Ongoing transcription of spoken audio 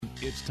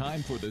It's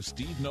time for the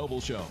Steve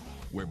Noble Show,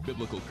 where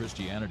biblical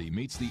Christianity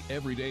meets the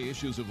everyday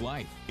issues of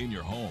life in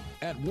your home,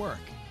 at work,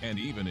 and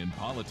even in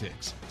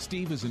politics.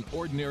 Steve is an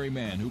ordinary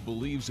man who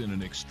believes in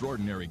an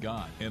extraordinary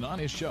God, and on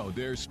his show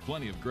there's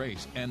plenty of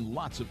grace and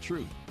lots of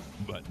truth,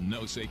 but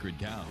no sacred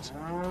cows.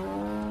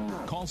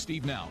 Call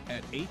Steve now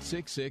at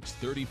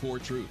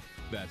 866-34-TRUTH.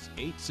 That's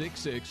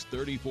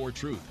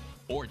 866-34-TRUTH.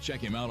 Or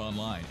check him out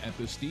online at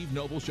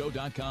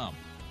thestevenobleshow.com.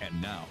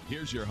 And now,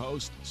 here's your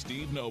host,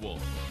 Steve Noble.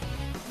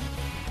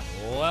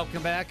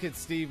 Welcome back. It's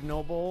Steve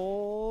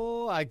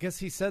Noble. I guess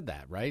he said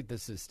that, right?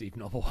 This is Steve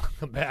Noble.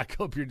 Welcome back.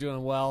 Hope you're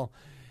doing well.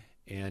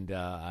 And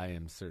I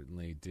am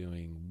certainly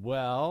doing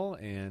well.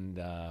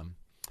 And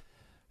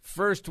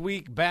first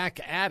week back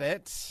at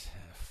it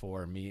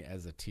for me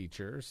as a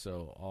teacher.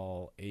 So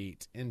all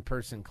 8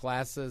 in-person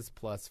classes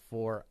plus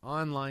 4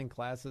 online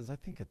classes. I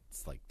think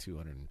it's like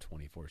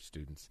 224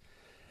 students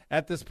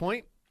at this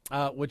point.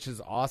 Which is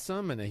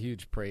awesome, and a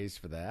huge praise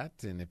for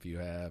that. And if you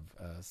have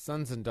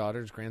sons and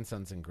daughters,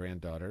 grandsons and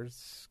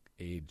granddaughters,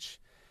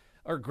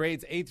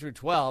 grades 8 through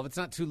 12, it's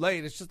not too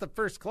late. It's just the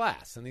first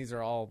class, and these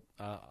are all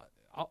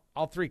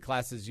 3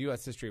 classes.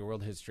 U.S. history,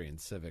 world history, and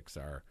civics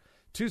are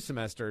 2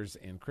 semesters,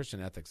 and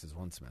Christian ethics is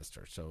 1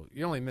 semester. So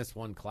you only miss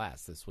 1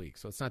 class this week,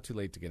 so it's not too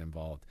late to get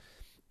involved.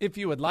 If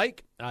you would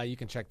like, you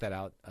can check that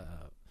out.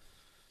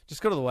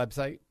 Just go to the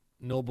website.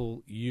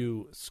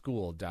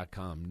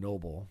 NobleUSchool.com.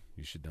 Noble,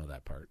 you should know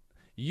that part.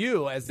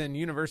 U as in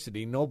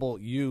university,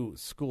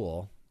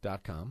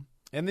 NobleUSchool.com.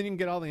 And then you can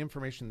get all the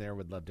information there.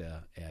 Would love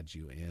to add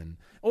you in.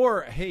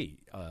 Or, hey,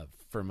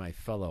 for my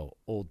fellow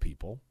old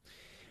people,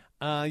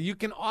 you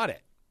can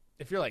audit.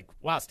 If you're like,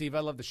 wow, Steve,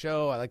 I love the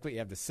show. I like what you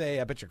have to say.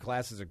 I bet your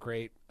classes are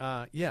great.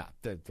 Yeah,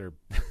 they're they're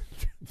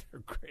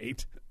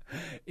great.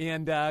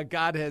 And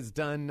God has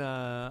done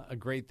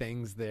great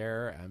things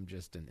there. I'm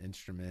just an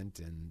instrument,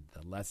 and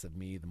the less of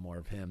me, the more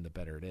of him, the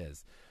better it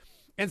is.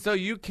 And so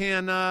you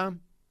can audit.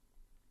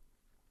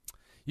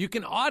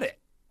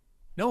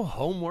 No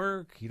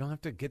homework. You don't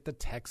have to get the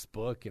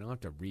textbook. You don't have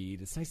to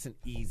read. It's nice and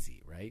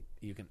easy, right?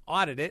 You can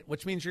audit it,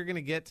 which means you're going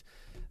to get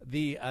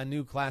the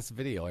new class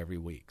video every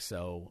week.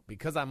 So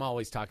because I'm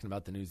always talking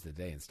about the news of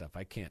the day and stuff,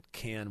 I can't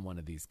can one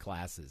of these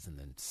classes and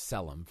then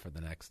sell them for the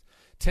next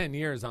 10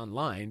 years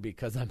online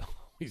because I'm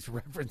always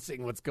referencing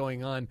what's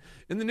going on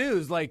in the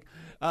news, like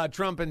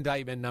Trump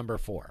indictment number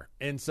 4.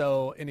 And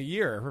so in a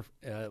year,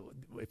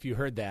 if you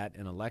heard that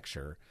in a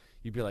lecture,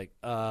 you'd be like,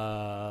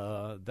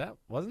 that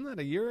wasn't that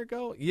a year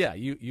ago? Yeah,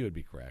 you would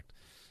be correct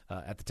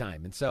at the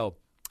time. And so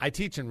I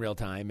teach in real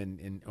time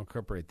and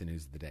incorporate the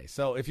news of the day.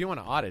 So if you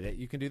want to audit it,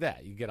 you can do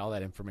that. You get all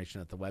that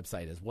information at the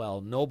website as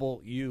well,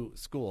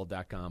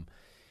 NobleUSchool.com,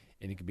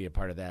 and you can be a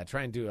part of that.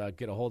 Trying to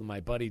get a hold of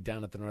my buddy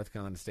down at the North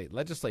Carolina State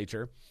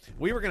Legislature.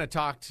 We were going to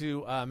talk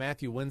to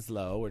Matthew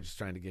Winslow. We're just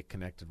trying to get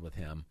connected with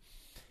him.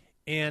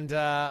 And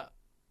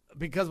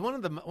because one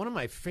of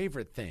my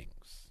favorite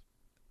things,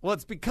 well,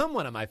 it's become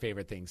one of my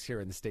favorite things here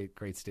in the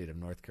great state of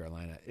North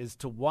Carolina, is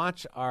to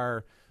watch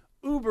our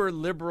uber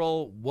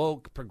liberal,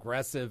 woke,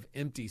 progressive,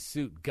 empty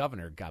suit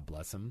governor, God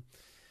bless him,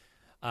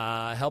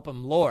 help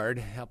him, Lord,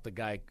 help the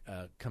guy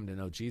come to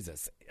know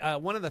Jesus.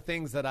 One of the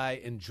things that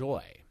I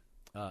enjoy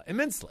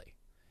immensely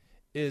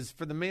is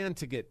for the man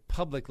to get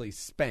publicly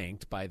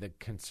spanked by the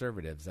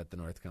conservatives at the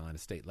North Carolina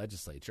State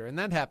Legislature. And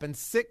that happened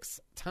 6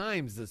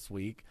 times this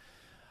week.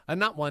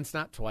 Not once,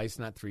 not twice,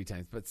 not 3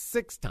 times, but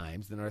 6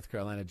 times the North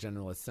Carolina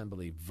General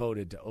Assembly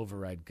voted to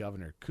override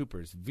Governor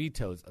Cooper's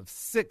vetoes of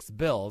 6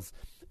 bills,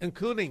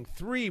 including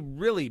 3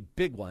 really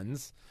big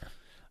ones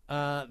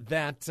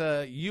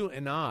that you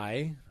and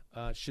I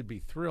should be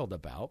thrilled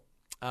about,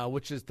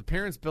 which is the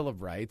Parents' Bill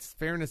of Rights,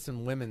 Fairness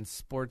in Women's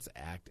Sports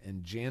Act,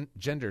 and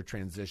gender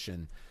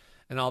transition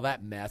and all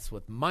that mess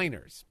with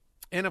minors.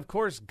 And, of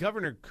course,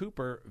 Governor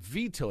Cooper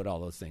vetoed all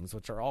those things,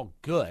 which are all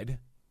good,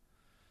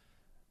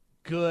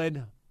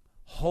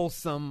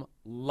 wholesome,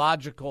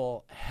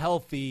 logical,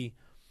 healthy,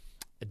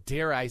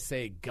 dare I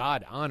say,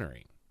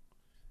 God-honoring.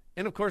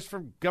 And, of course,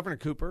 from Governor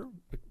Cooper,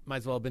 it might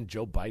as well have been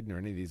Joe Biden or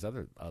any of these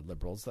other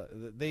liberals.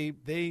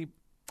 They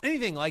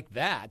anything like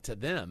that to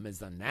them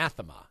is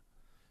anathema.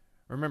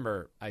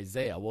 Remember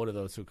Isaiah, woe to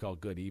those who call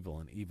good evil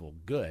and evil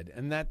good.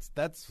 And that's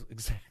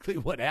exactly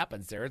what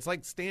happens there. It's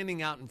like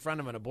standing out in front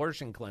of an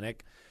abortion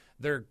clinic.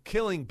 They're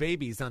killing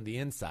babies on the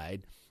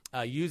inside,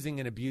 using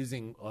and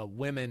abusing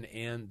women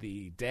and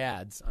the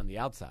dads on the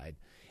outside.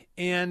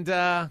 And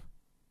the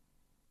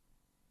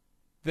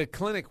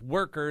clinic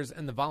workers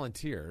and the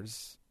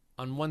volunteers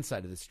on one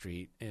side of the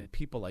street and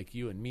people like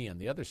you and me on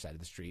the other side of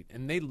the street,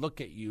 and they look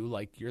at you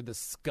like you're the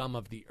scum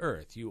of the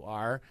earth. You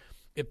are,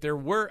 if there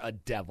were a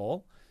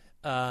devil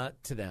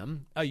to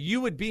them,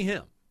 you would be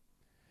him.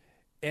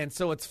 And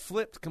so it's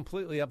flipped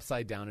completely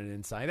upside down and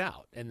inside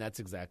out. And that's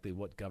exactly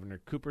what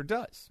Governor Cooper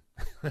does.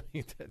 I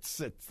mean,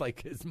 it's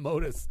like his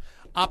modus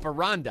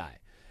operandi,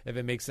 if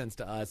it makes sense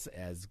to us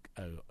as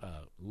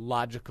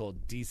logical,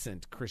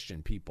 decent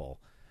Christian people.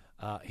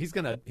 He's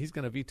gonna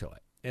veto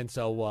it. And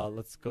so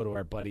let's go to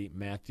our buddy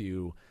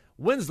Matthew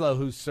Winslow,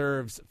 who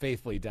serves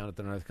faithfully down at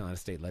the North Carolina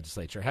State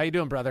Legislature. How you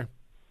doing, brother?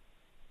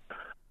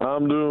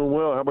 I'm doing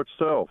well. How about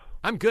yourself?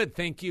 I'm good,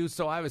 thank you.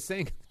 So I was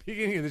saying at the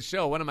beginning of the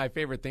show, one of my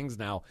favorite things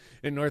now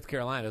in North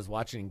Carolina is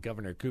watching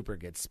Governor Cooper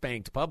get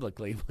spanked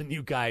publicly when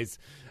you guys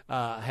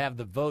have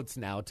the votes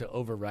now to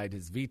override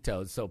his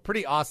vetoes. So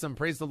pretty awesome.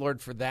 Praise the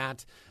Lord for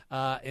that.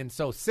 And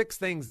so 6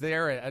 things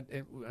there,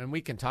 and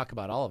we can talk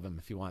about all of them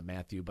if you want,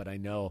 Matthew, but I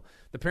know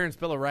the Parents'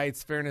 Bill of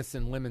Rights, fairness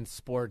in women's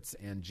sports,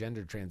 and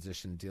gender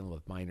transition dealing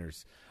with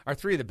minors are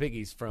 3 of the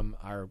biggies from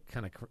our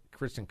kind of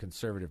Christian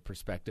conservative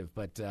perspective.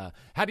 But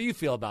how do you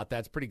feel about that?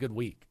 It's a pretty good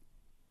week.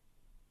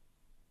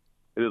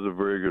 It is a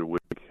very good week.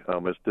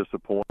 It's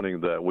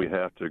disappointing that we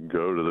have to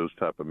go to those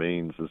type of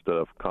means instead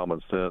of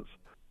common sense.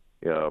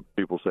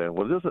 People saying,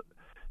 well,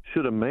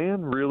 should a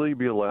man really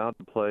be allowed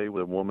to play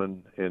with a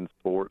woman in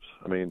sports?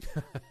 I mean,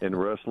 in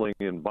wrestling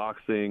and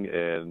boxing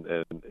and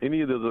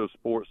any of those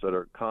sports that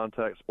are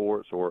contact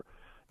sports, or,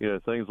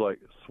 things like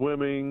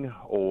swimming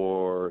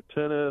or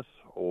tennis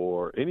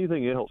or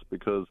anything else,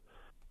 because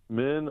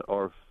men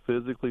are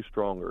physically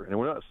stronger. And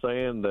we're not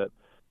saying that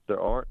there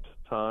aren't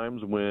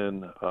times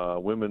when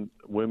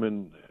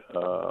women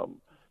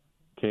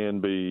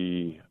can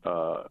be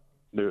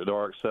there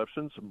are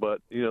exceptions, but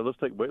let's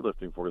take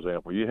weightlifting for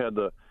example. You had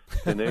the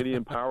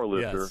Canadian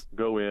powerlifter Yes.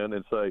 go in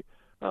and say,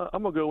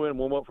 "I'm gonna go in and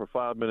warm up for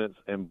 5 minutes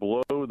and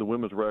blow the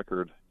women's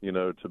record,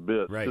 to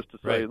bits, Right, just to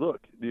say, right.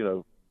 look,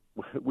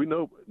 we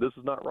know this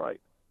is not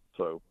right."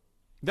 So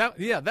That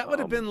would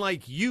have been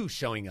like you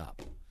showing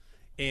up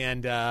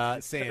and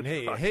saying,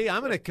 hey,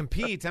 I'm going to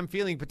compete. I'm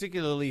feeling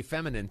particularly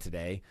feminine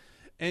today.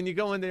 And you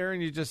go in there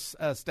and you just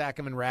stack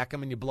them and rack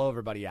them and you blow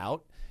everybody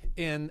out.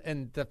 And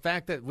the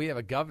fact that we have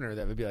a governor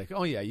that would be like,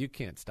 oh, yeah, you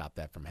can't stop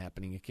that from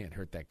happening. You can't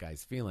hurt that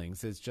guy's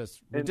feelings is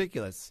just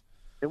ridiculous.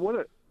 And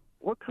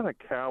what kind of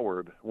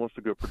coward wants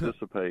to go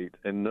participate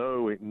and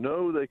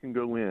know they can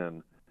go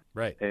in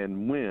Right.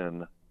 and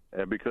win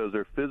because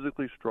they're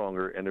physically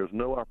stronger and there's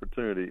no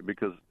opportunity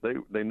because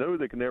they know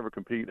they can never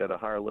compete at a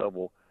higher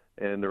level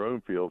in their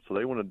own field, so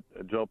they want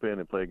to jump in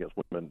and play against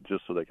women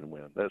just so they can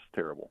win. That's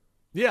terrible.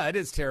 Yeah, it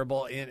is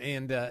terrible,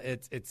 and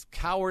it's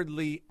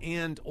cowardly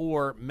and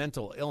or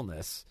mental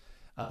illness,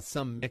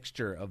 some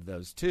mixture of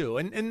those two.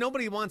 And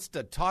nobody wants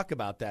to talk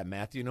about that,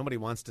 Matthew. Nobody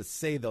wants to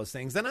say those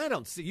things. And I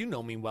don't see, you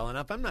know me well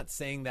enough. I'm not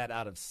saying that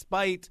out of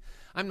spite.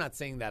 I'm not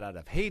saying that out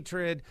of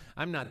hatred.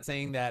 I'm not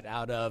saying that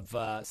out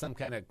of some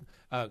kind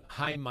of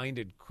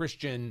high-minded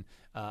Christian,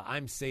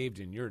 I'm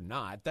saved and you're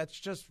not. That's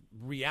just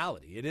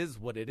reality. It is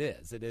what it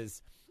is.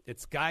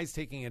 It's guys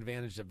taking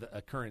advantage of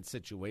a current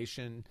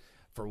situation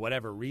for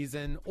whatever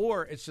reason,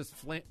 or it's just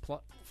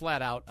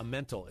flat out a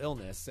mental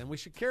illness, and we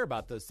should care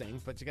about those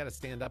things, but you got to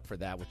stand up for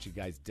that, which you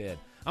guys did.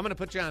 I'm going to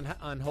put you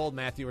on hold,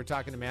 Matthew. We're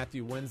talking to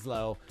Matthew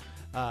Winslow,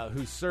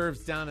 who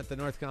serves down at the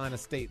North Carolina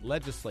State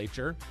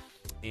Legislature,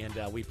 and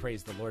we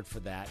praise the Lord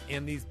for that.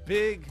 And these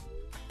big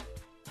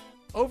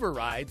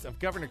overrides of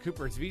Governor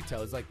Cooper's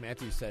vetoes, like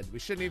Matthew said, we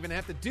shouldn't even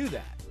have to do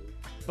that,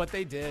 but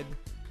they did,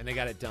 and they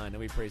got it done, and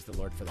we praise the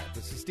Lord for that.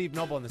 This is Steve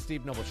Noble on The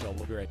Steve Noble Show.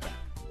 We'll be right back.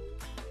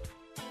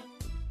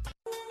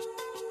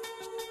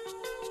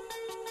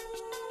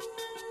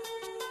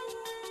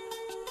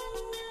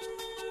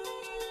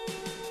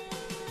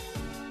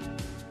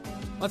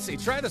 Let's see.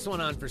 Try this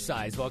one on for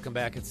size. Welcome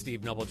back at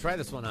Steve Noble. Try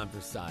this one on for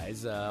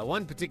size.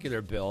 One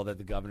particular bill that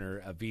the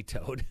governor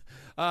vetoed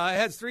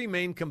has 3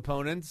 main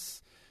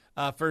components.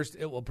 First,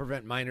 it will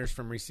prevent minors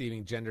from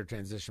receiving gender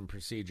transition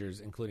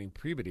procedures, including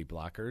puberty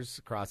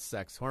blockers,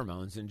 cross-sex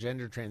hormones, and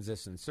gender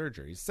transition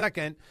surgeries.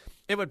 Second,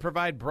 it would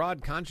provide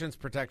broad conscience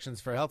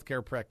protections for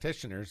healthcare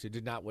practitioners who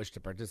did not wish to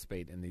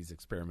participate in these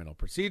experimental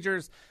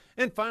procedures.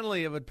 And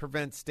finally, it would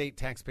prevent state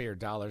taxpayer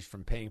dollars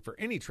from paying for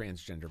any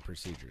transgender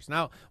procedures.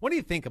 Now, what do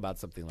you think about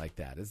something like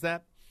that? Is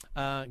that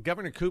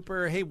Governor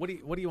Cooper, hey, what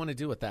do you want to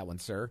do with that one,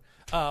 sir?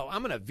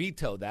 I'm going to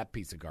veto that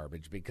piece of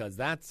garbage because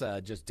that's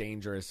just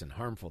dangerous and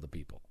harmful to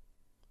people.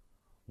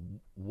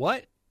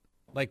 What?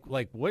 Like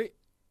what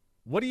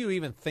are you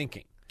even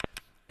thinking?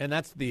 And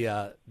that's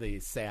the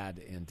sad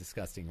and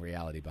disgusting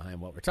reality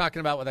behind what we're talking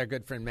about with our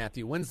good friend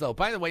Matthew Winslow.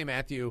 By the way,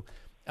 Matthew,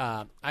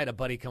 I had a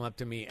buddy come up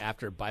to me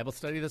after Bible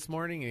study this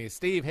morning, and he,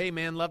 Steve, hey,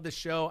 man, love the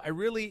show. I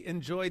really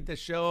enjoyed the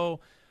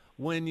show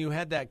when you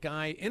had that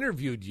guy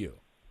interviewed you.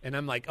 And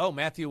I'm like, oh,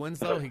 Matthew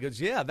Winslow? He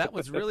goes, yeah, that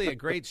was really a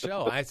great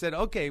show. I said,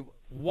 okay,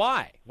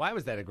 why? Why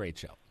was that a great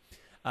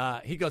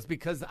show? He goes,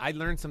 because I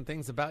learned some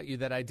things about you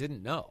that I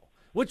didn't know.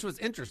 Which was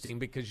interesting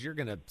because you're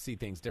going to see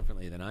things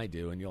differently than I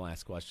do, and you'll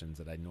ask questions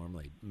that I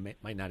normally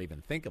might not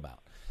even think about.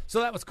 So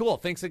that was cool.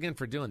 Thanks again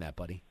for doing that,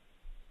 buddy.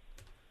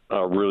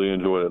 I really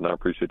enjoyed it, and I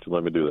appreciate you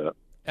letting me do that.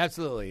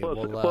 Absolutely.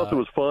 Plus, it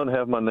was fun to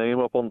have my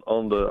name up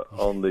on the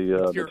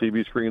the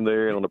TV screen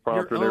there and on the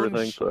prompter and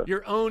everything. So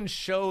your own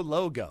show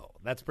logo.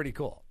 That's pretty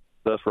cool.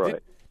 That's right.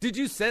 Did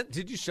you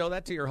show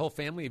that to your whole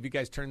family? Have you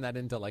guys turned that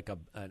into like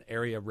an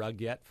area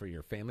rug yet for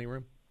your family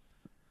room?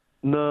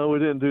 No, we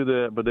didn't do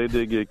that, but they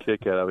did get a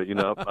kick out of it.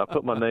 I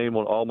put my name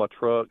on all my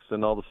trucks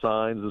and all the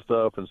signs and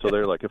stuff, and so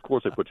they're like, of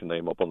course they put your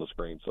name up on the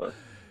screen. So,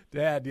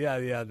 Dad,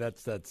 yeah,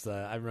 that's.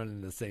 I'm running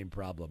the same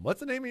problem.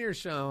 What's the name of your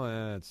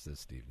show? It's the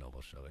Steve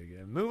Noble Show.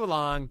 Move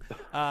along.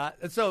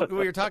 So we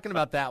were talking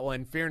about that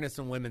one, Fairness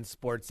in Women's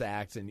Sports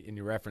Act, and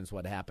you referenced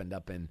what happened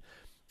up in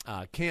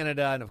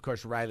Canada, and of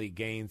course Riley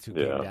Gaines, who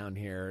came down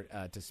here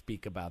to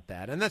speak about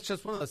that. And that's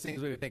just one of those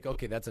things we would think,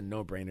 okay, that's a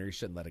no-brainer. You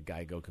shouldn't let a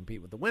guy go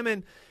compete with the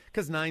women,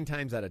 because 9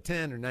 times out of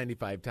 10 or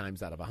 95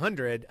 times out of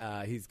 100,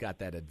 he's got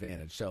that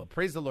advantage. So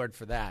praise the Lord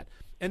for that.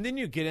 And then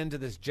you get into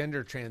this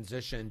gender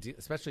transition,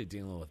 especially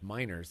dealing with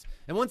minors.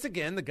 And once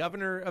again, the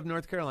governor of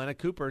North Carolina,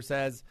 Cooper,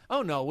 says,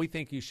 oh, no, we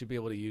think you should be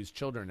able to use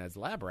children as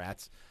lab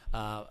rats.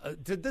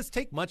 Did this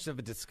take much of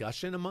a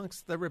discussion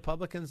amongst the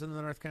Republicans in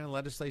the North Carolina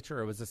legislature,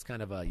 or was this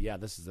kind of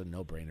this is a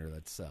no-brainer,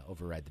 let's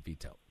override the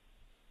veto?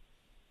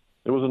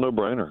 It was a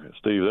no-brainer,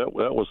 Steve. That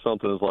was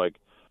something that's like,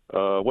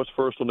 what's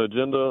first on the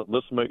agenda?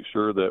 Let's make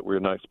sure that we're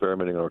not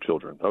experimenting on our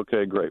children.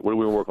 Okay, great. What do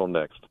we work on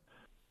next?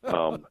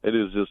 It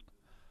is just,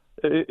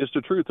 it's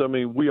the truth. I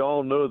mean, we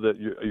all know that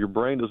your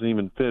brain doesn't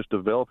even finish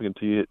developing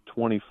until you hit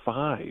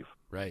 25.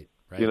 Right.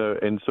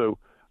 And so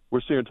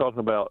we're sitting here talking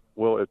about,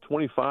 well, if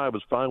 25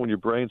 is fine when your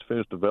brain's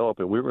finished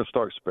developing, we're going to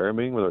start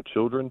experimenting with our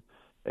children.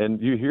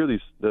 And you hear these,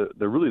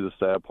 really the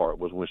sad part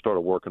was when we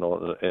started working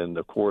on it, and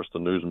of course the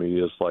news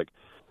media is like,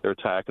 they're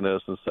attacking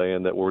us and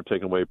saying that we're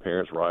taking away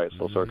parents' rights,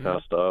 all sort of kind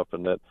of stuff,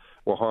 and that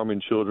we're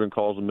harming children,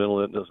 causing mental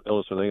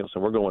illness and things.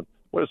 And we're going,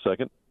 wait a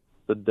second.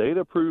 The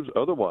data proves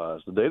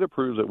otherwise. The data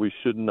proves that we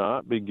should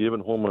not be given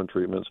hormone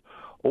treatments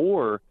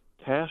or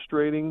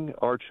castrating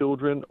our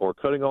children or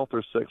cutting off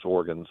their sex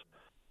organs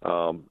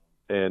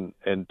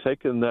and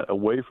taking that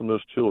away from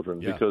those children,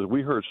 because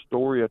we heard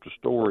story after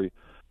story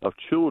of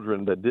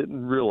children that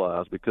didn't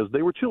realize, because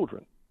they were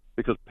children,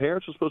 because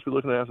parents are supposed to be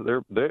looking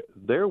after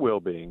their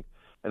well-being,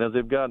 and as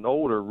they've gotten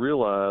older,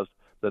 realized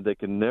that they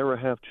can never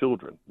have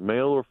children,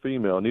 male or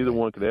female. Neither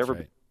one could ever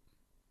be,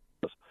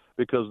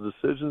 because the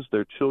decisions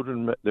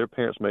their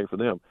parents make for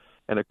them.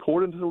 And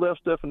according to the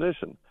left's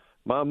definition,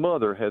 my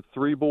mother had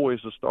 3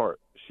 boys to start.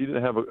 She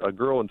didn't have a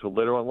girl until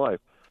later on in life.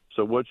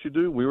 So what'd she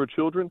do? We were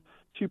children.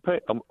 I'm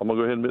going to go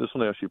ahead and admit this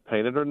one now. She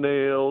painted her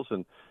nails,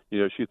 and,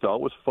 she thought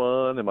it was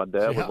fun. And my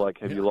dad was like,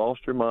 have you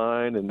lost your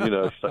mind? And, she's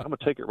like, I'm going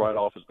to take it right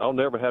off. I'll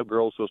never have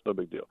girls, so it's no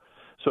big deal.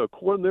 So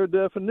according to their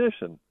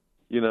definition,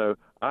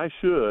 I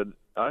should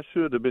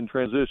have been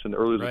transitioned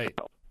earlier as a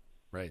child.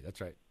 Right,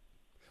 that's right.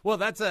 Well,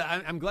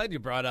 I'm glad you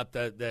brought up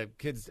the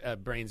kids'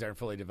 brains aren't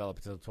fully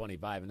developed until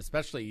 25, and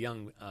especially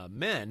young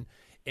men.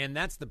 And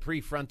that's the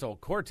prefrontal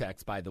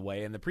cortex, by the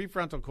way. And the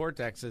prefrontal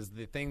cortex is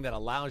the thing that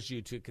allows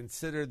you to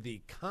consider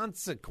the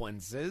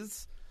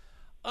consequences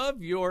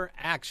of your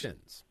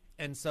actions.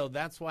 And so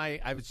that's why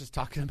I was just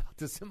talking about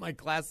this in my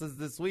classes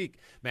this week.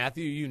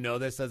 Matthew, you know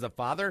this as a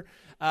father,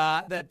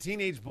 that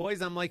teenage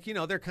boys, I'm like,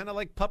 they're kind of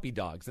like puppy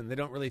dogs, and they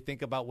don't really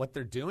think about what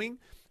they're doing.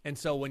 And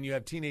so when you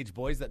have teenage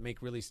boys that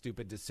make really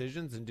stupid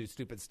decisions and do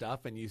stupid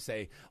stuff, and you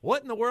say,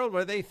 what in the world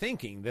were they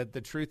thinking? That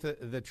the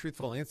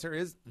truthful answer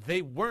is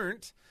they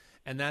weren't.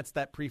 And that's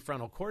that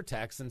prefrontal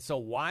cortex. And so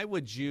why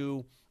would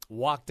you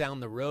walk down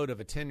the road of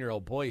a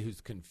 10-year-old boy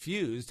who's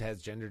confused,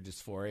 has gender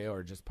dysphoria,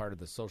 or just part of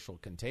the social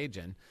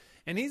contagion,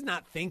 and he's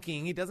not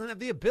thinking, he doesn't have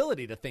the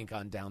ability to think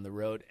on down the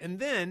road. And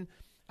then,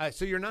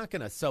 so you're not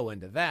going to sow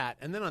into that.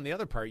 And then on the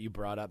other part, you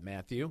brought up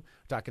Matthew,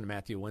 talking to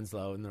Matthew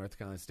Winslow in the North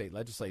Carolina State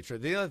Legislature.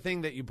 The other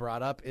thing that you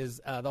brought up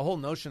is the whole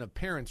notion of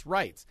parents'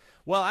 rights.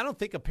 Well, I don't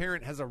think a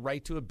parent has a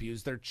right to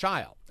abuse their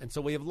child. And so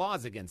we have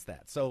laws against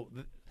that. So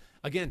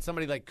again,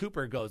 somebody like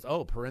Cooper goes,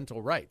 oh,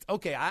 parental rights.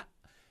 Okay,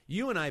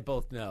 you and I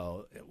both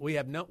know we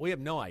have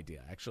no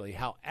idea actually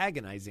how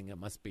agonizing it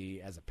must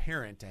be as a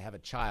parent to have a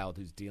child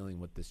who's dealing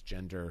with this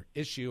gender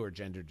issue or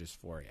gender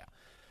dysphoria.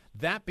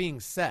 That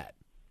being said,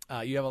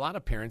 you have a lot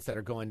of parents that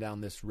are going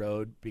down this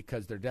road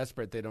because they're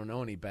desperate, they don't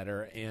know any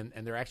better, and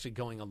they're actually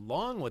going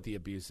along with the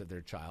abuse of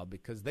their child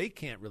because they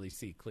can't really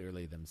see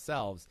clearly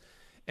themselves.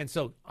 And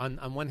so on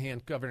one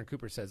hand, Governor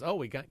Cooper says, oh,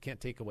 we can't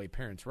take away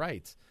parents'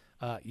 rights.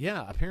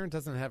 A parent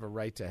doesn't have a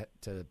right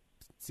to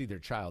see their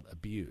child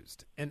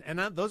abused. And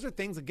those are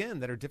things, again,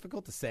 that are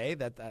difficult to say,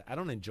 that I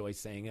don't enjoy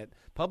saying it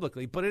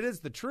publicly, but it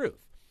is the truth.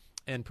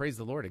 And praise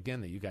the Lord,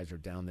 again, that you guys are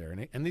down there.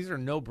 And these are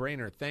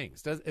no-brainer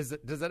things. Does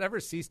it ever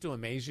cease to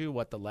amaze you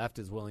what the left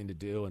is willing to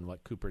do and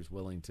what Cooper's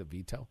willing to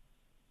veto?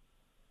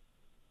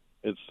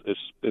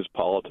 It's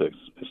politics.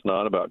 It's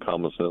not about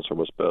common sense or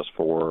what's best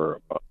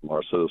for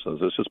our citizens.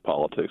 It's just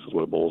politics is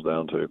what it boils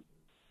down to.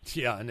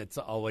 Yeah, and it's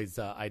always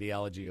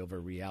ideology over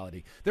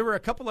reality. There were a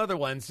couple other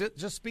ones.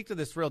 Just speak to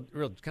this real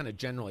kind of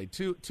generally.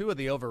 Two of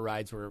the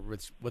overrides were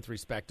with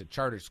respect to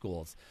charter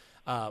schools.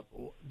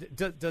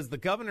 Does the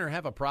governor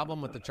have a problem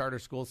with the charter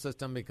school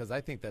system? Because I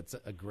think that's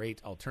a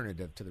great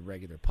alternative to the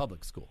regular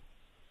public school.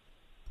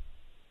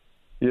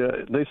 Yeah,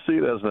 they see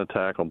it as an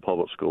attack on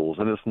public schools,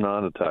 and it's not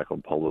an attack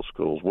on public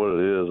schools. What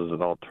it is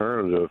an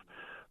alternative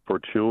for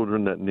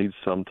children that need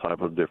some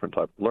type of different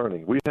type of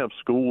learning. We have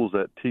schools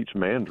that teach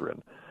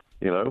Mandarin.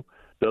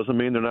 Doesn't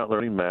mean they're not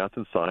learning math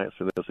and science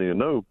and this, you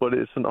know, but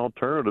it's an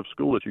alternative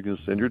school that you can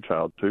send your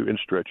child to and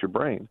stretch your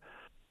brain.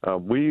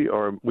 We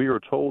are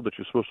told that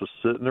you're supposed to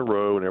sit in a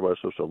row and everybody's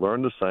supposed to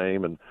learn the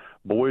same, and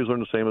boys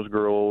learn the same as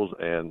girls.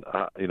 And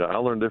I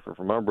learn different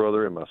from my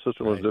brother, and my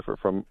sister learns different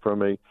from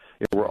me.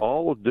 We're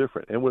all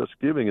different, and what it's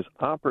giving is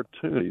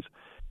opportunities,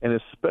 and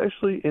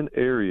especially in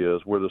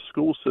areas where the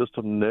school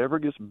system never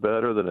gets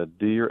better than a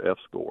D or F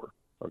score.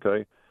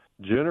 Okay,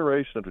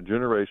 generation after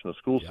generation, the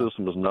school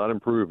system is not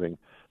improving.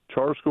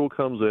 Charter school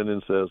comes in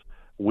and says,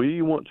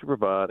 we want to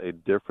provide a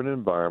different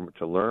environment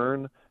to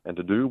learn and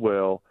to do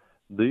well.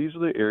 These are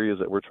the areas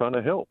that we're trying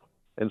to help.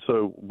 And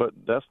so, but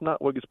that's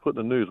not what gets put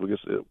in the news. What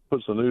gets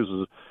puts in the news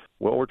is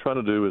what we're trying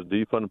to do is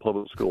defund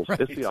public schools. Right.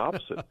 It's the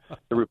opposite.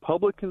 The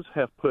Republicans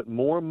have put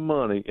more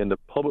money in the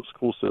public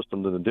school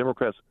system than the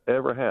Democrats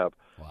ever have.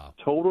 Wow.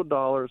 Total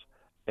dollars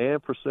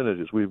and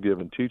percentages. We've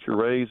given teacher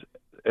raise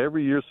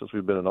every year since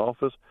we've been in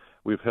office.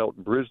 We've helped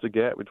bridge the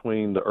gap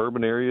between the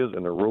urban areas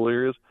and the rural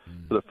areas.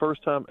 For the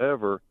first time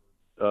ever,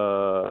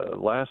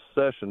 last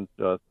session,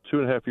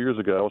 2.5 years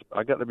ago,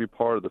 I got to be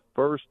part of the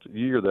first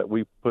year that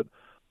we put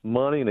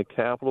money in a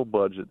capital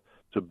budget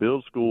to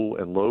build school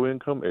in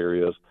low-income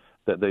areas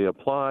that they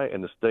apply,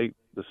 and the state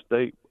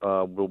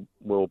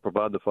will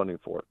provide the funding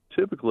for it.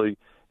 Typically,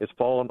 it's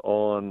fallen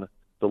on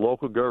the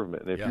local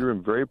government. And if you're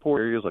in very poor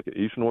areas like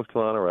eastern North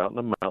Carolina or out in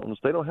the mountains,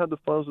 they don't have the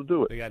funds to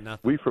do it. They got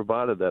nothing. We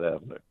provided that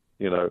avenue,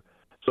 you know.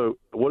 So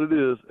what it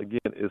is,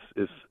 again, is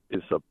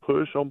a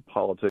push on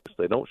politics.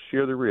 They don't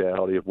share the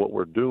reality of what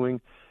we're doing,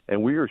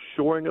 and we are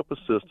shoring up a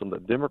system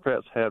that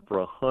Democrats had for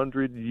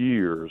 100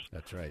 years.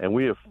 That's right. And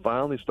we have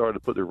finally started to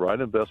put the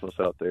right investments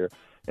out there.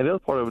 And the other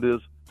part of it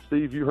is,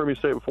 Steve, you heard me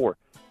say it before,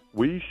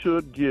 we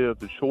should give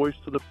the choice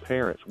to the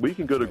parents. We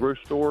can go to the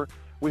grocery store.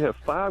 We have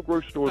 5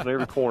 grocery stores in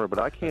every corner, but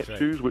I can't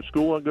choose which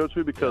school I go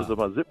to because of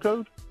my zip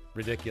code.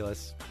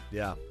 Ridiculous.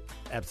 Yeah,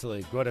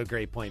 absolutely. What a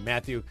great point.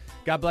 Matthew,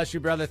 God bless you,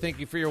 brother. Thank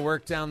you for your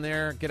work down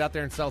there. Get out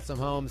there and sell some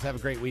homes. Have a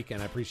great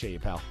weekend. I appreciate you,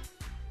 pal.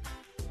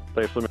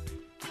 Thanks. All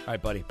right,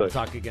 buddy. We'll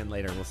talk again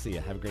later. We'll see you.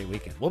 Have a great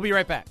weekend. We'll be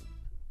right back.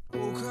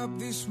 Woke up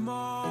this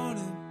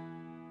morning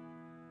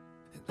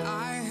and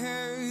I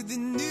heard the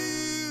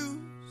news.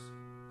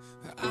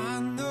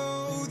 I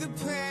know the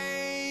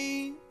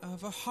pain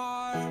of a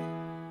heartbreak.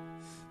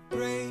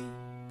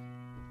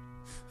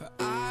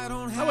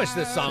 I wish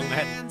this song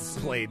hadn't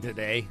played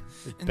today.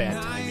 It's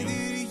bad timing.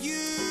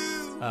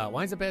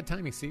 Why is it bad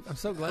timing, Steve? I'm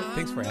so glad.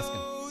 Thanks for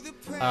asking.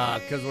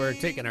 Because we're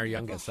taking our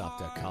youngest off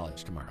to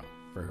college tomorrow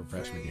for her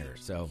freshman year.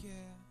 So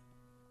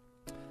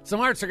some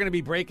hearts are going to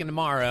be breaking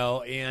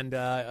tomorrow. And,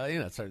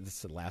 this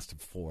is the last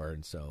of 4.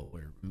 And so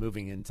we're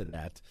moving into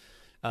that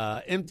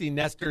empty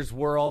nesters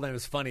world. And it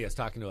was funny. I was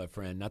talking to a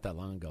friend not that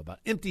long ago about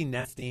empty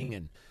nesting,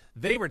 and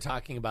they were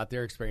talking about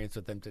their experience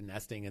with empty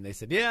nesting, and they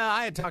said,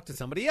 I had talked to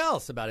somebody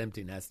else about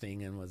empty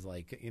nesting and was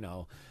like,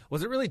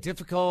 was it really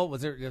difficult?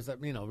 Was it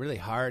really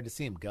hard to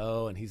see him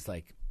go? And he's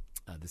like,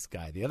 this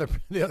guy, the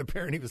other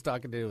parent he was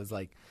talking to was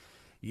like,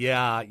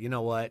 yeah, you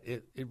know what?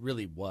 It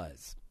really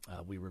was.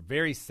 We were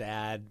very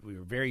sad. We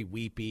were very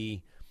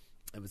weepy.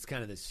 It was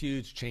kind of this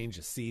huge change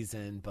of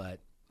season, but,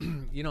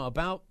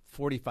 about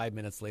 45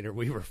 minutes later,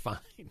 we were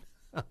fine.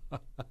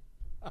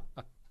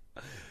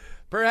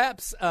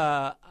 Perhaps,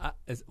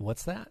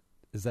 what's that?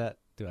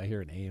 Do I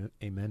hear an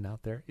amen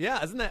out there?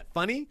 Yeah, isn't that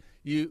funny?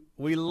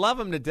 We love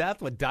them to death,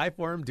 would die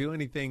for them, do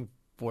anything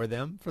for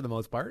them for the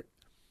most part.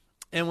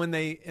 And when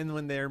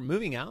they're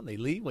moving out and they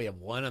leave, we have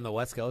one on the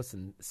West Coast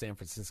in San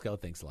Francisco.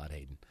 Thanks a lot,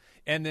 Hayden.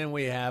 And then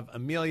we have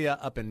Amelia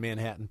up in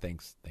Manhattan.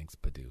 Thanks,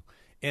 Padu.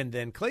 And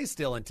then Clay's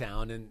still in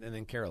town, and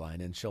then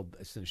Caroline. And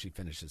as soon as she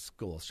finishes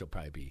school, she'll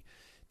probably be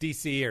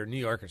D.C. or New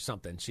York or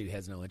something. She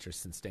has no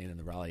interest in staying in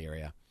the Raleigh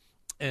area.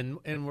 And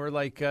we're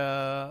like,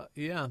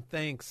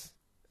 thanks.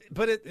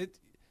 But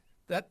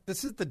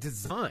this is the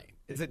design,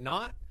 is it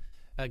not?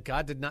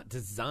 God did not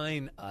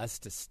design us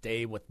to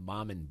stay with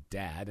mom and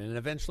dad. And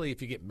eventually,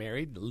 if you get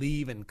married,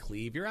 leave and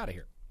cleave, you're out of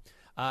here.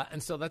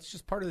 And so that's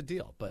just part of the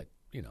deal. But,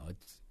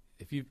 it's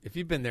if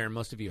you've been there, and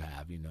most of you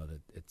have, you know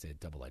that it's a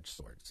double-edged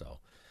sword. So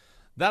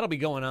that'll be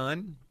going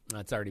on.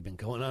 It's already been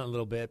going on a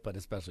little bit, but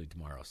especially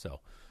tomorrow. So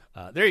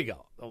there you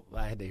go. Oh,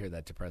 I had to hear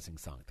that depressing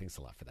song. Thanks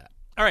a lot for that.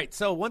 All right,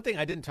 so one thing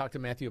I didn't talk to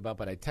Matthew about,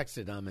 but I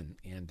texted him,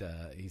 and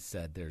he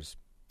said there's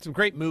some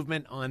great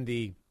movement on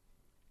the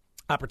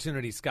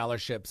opportunity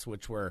scholarships,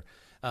 which were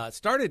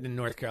started in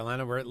North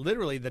Carolina, where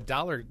literally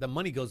the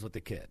money goes with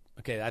the kid.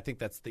 Okay, I think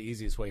that's the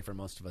easiest way for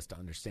most of us to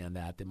understand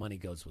that. The money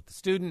goes with the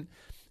student.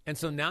 And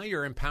so now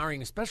you're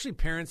empowering, especially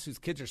parents whose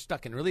kids are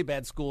stuck in really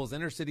bad schools,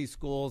 inner city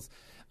schools.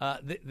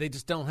 They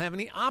just don't have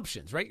any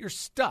options, right? You're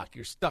stuck.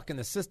 You're stuck in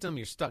the system.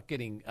 You're stuck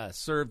getting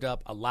served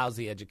up a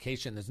lousy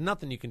education. There's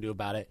nothing you can do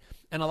about it.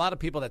 And a lot of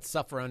people that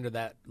suffer under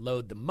that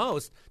load the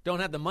most don't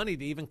have the money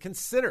to even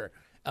consider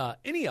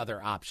any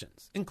other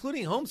options,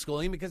 including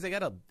homeschooling, because they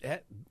got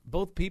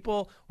both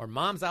people or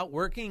mom's out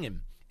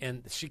working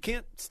and she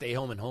can't stay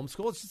home and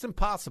homeschool. It's just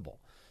impossible.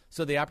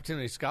 So the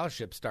Opportunity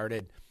Scholarship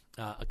started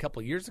a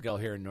couple years ago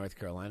here in North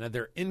Carolina.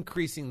 They're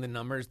increasing the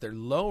numbers. They're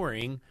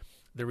lowering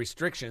the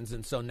restrictions.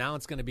 And so now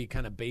it's going to be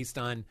kind of based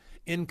on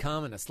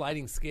income and a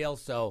sliding scale.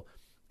 So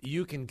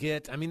you can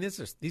get, I mean,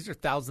 these are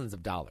thousands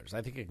of dollars.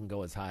 I think it can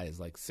go as high as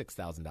like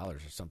 $6,000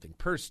 or something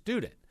per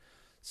student.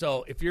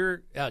 So if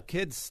your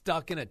kid's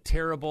stuck in a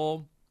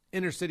terrible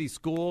inner city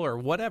school or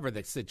whatever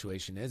the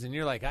situation is, and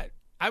you're like,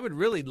 I would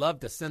really love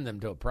to send them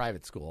to a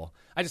private school,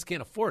 I just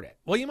can't afford it.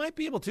 Well, you might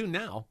be able to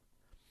now.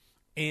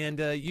 And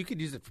you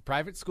could use it for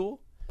private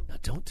school. Now,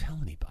 don't tell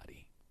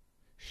anybody.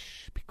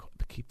 Shh,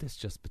 keep this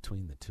just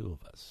between the two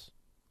of us.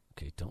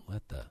 Okay, don't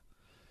let the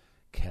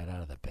cat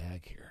out of the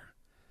bag here.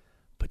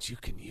 But you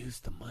can use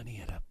the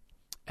money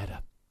at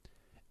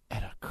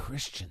a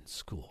Christian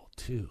school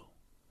too.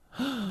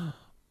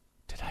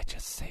 Did I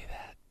just say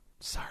that?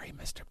 Sorry,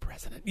 Mr.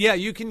 President. Yeah,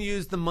 you can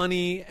use the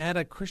money at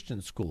a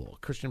Christian school,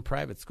 Christian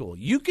private school.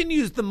 You can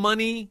use the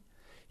money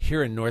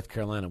here in North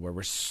Carolina, where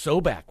we're so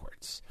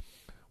backwards.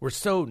 We're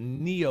so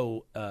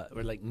kind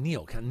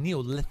of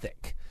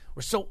Neolithic.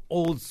 We're so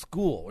old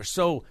school. We're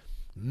so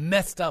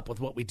messed up with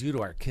what we do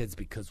to our kids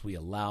because we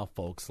allow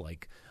folks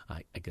like,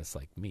 I guess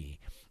like me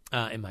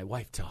and my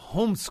wife to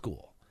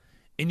homeschool.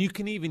 And you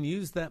can even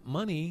use that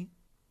money.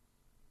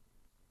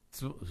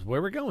 So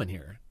where we're going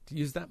here, to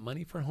use that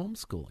money for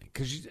homeschooling.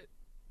 Because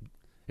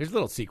here's a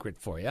little secret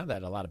for you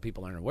that a lot of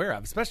people aren't aware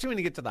of, especially when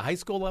you get to the high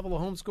school level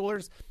of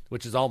homeschoolers,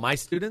 which is all my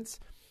students.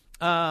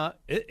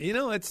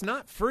 It's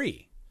not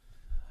free.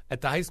 At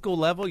the high school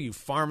level, you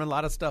farm a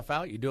lot of stuff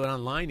out. You do it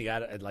online. You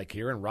got it, like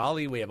here in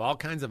Raleigh, we have all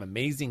kinds of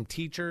amazing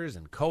teachers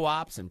and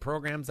co-ops and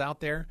programs out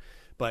there.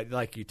 But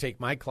like you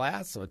take my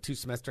class, so a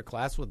 2-semester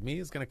class with me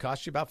is going to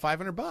cost you about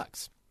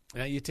 $500.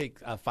 Now you take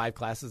 5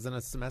 classes in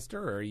a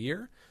semester or a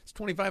year, it's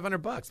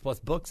 $2,500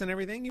 plus books and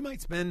everything. You might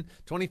spend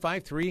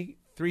 $3,000,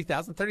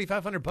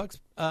 $3,500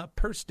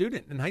 per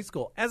student in high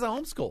school as a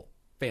homeschool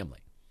family.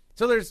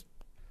 So there's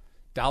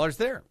dollars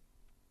there.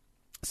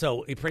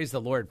 So we praise the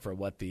Lord for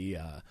what the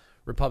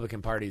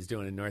Republican Party is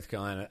doing in North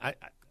Carolina.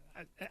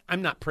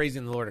 I'm not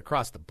praising the Lord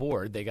across the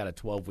board. They got a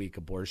 12-week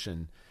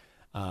abortion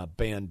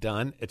ban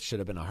done. It should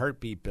have been a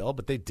heartbeat bill,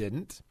 but they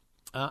didn't.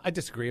 I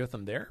disagree with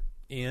them there.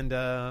 And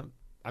I'm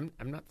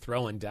not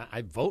throwing down.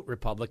 I vote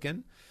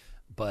Republican,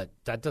 but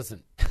that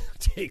doesn't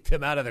take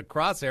them out of the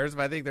crosshairs if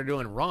I think they're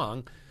doing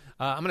wrong.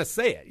 I'm going to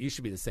say it. You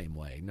should be the same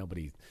way.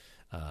 Nobody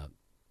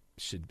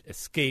should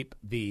escape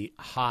the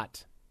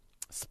hot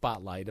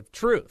spotlight of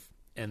truth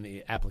and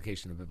the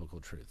application of biblical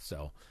truth.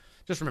 So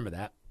just remember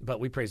that. But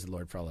we praise the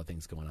Lord for all the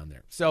things going on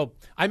there. So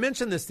I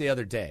mentioned this the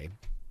other day,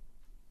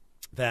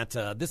 that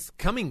this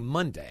coming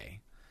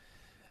Monday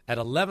at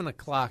 11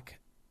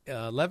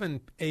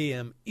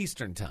 a.m.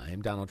 Eastern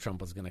time, Donald Trump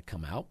was going to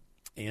come out.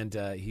 And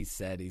he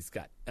said he's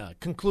got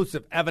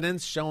conclusive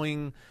evidence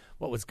showing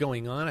what was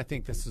going on. I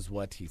think this is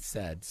what he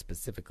said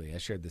specifically. I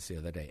shared this the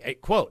other day. A,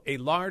 quote, a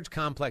large,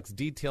 complex,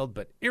 detailed,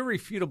 but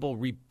irrefutable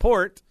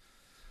report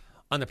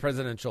on the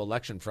presidential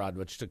election fraud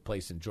which took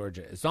place in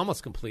Georgia is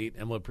almost complete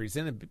and will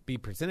be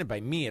presented by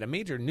me at a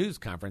major news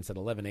conference at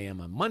 11 a.m.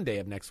 on Monday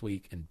of next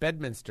week in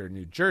Bedminster,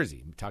 New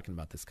Jersey. I'm talking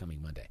about this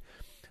coming Monday.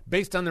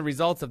 Based on the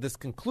results of this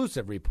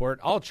conclusive report,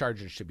 all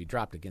charges should be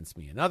dropped against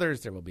me and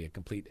others. There will be a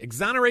complete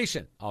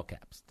exoneration, all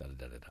caps,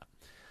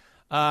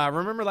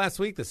 remember last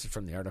week, this is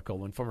from the article,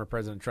 when former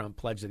President Trump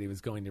pledged that he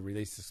was going to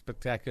release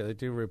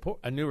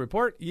a new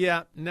report?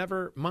 Yeah,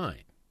 never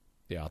mind,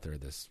 the author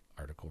of this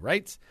article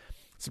writes.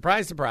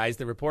 Surprise, surprise,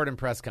 the report and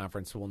press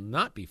conference will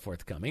not be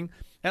forthcoming,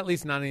 at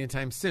least not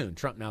anytime soon.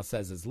 Trump now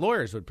says his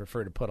lawyers would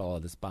prefer to put all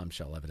of this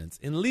bombshell evidence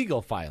in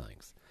legal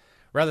filings.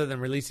 Rather than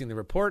releasing the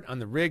report on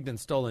the rigged and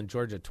stolen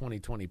Georgia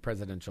 2020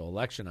 presidential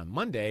election on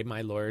Monday,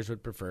 my lawyers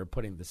would prefer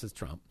putting this,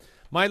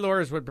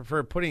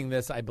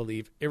 I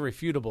believe,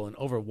 irrefutable and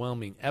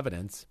overwhelming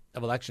evidence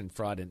of election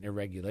fraud and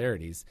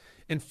irregularities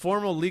in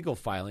formal legal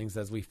filings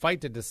as we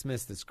fight to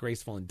dismiss this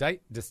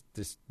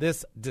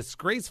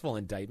disgraceful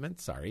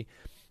indictment,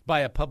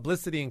 by a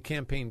publicity and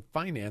campaign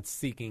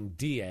finance-seeking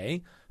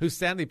DA who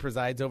sadly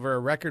presides over a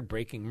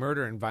record-breaking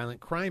murder and violent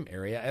crime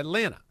area,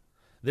 Atlanta.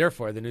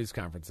 Therefore, the news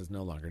conference is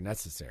no longer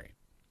necessary.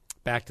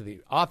 Back to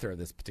the author of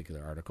this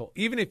particular article.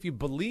 Even if you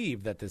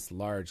believe that this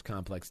large,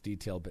 complex,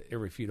 detailed, but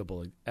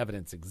irrefutable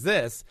evidence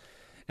exists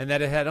and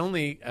that it had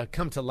only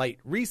come to light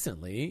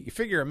recently, you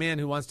figure a man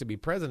who wants to be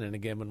president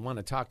again would want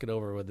to talk it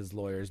over with his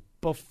lawyers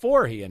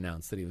before he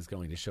announced that he was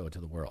going to show it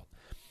to the world.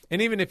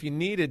 And even if you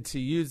needed to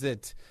use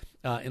it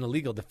in a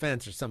legal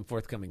defense or some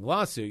forthcoming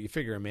lawsuit, you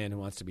figure a man who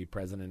wants to be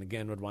president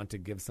again would want to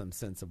give some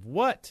sense of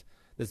what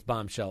this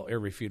bombshell,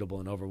 irrefutable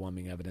and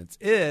overwhelming evidence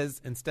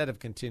is, instead of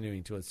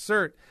continuing to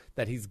assert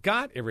that he's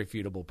got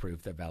irrefutable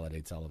proof that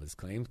validates all of his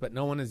claims, but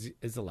no one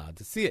is allowed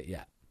to see it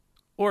yet.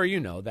 Or,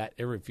 that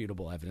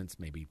irrefutable evidence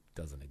maybe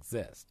doesn't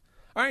exist.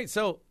 All right,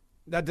 so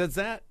does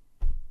that,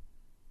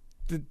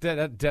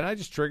 did I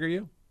just trigger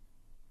you?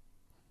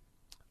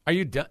 Are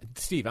you done?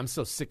 Steve, I'm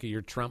so sick of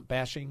your Trump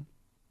bashing.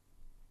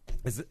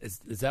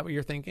 Is that what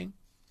you're thinking?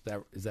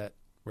 Is that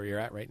where you're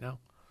at right now?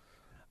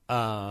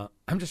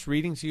 I'm just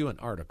reading to you an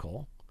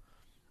article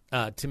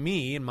To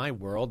me, in my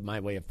world, my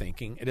way of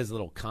thinking, it is a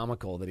little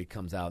comical that he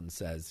comes out and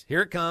says,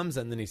 here it comes.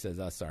 And then he says,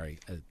 oh, sorry.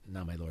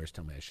 Now my lawyers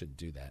tell me I shouldn't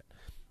do that.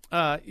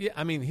 Yeah,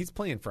 I mean, he's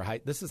playing for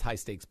this is high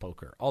stakes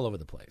poker all over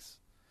the place.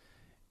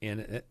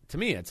 And to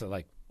me, it's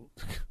like,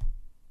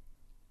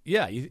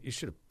 yeah, you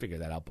should have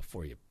figured that out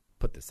before you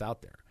put this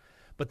out there.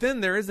 But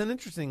then there is an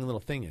interesting little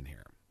thing in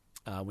here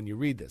when you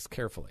read this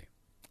carefully.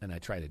 And I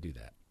try to do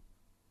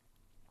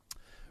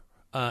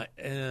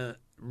that.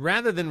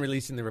 Rather than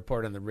releasing the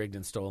report on the rigged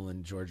and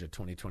stolen Georgia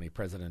 2020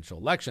 presidential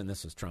election,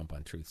 this was Trump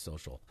on Truth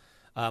Social,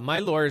 my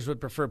lawyers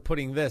would prefer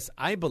putting this,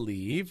 I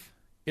believe,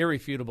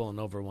 irrefutable and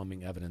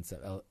overwhelming evidence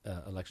of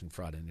election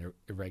fraud and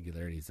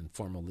irregularities in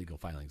formal legal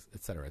filings,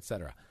 et cetera, et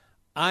cetera.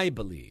 I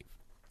believe.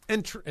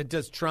 And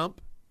does Trump,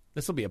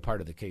 this will be a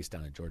part of the case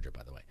down in Georgia,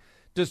 by the way,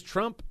 does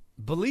Trump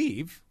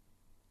believe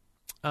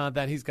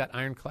that he's got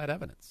ironclad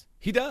evidence?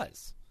 He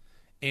does.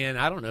 And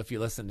I don't know if you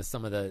listen to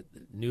some of the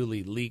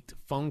newly leaked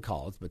phone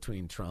calls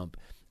between Trump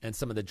and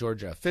some of the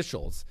Georgia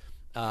officials,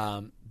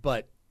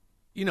 but,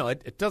 you know,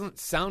 it doesn't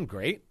sound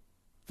great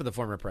for the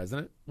former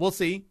president. We'll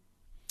see.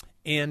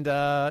 And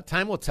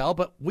time will tell,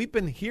 but we've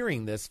been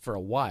hearing this for a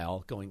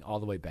while, going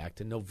all the way back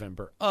to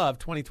November of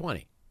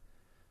 2020.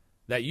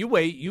 That you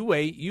wait.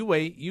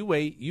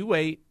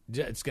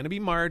 It's going to be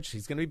March.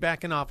 He's going to be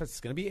back in office. It's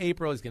going to be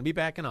April. He's going to be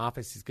back in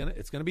office. It's going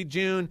to be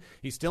June.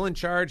 He's still in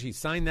charge. He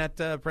signed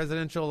that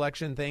presidential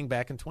election thing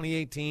back in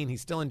 2018.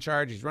 He's still in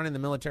charge. He's running the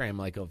military. I'm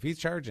like, oh, if he's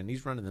charged and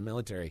he's running the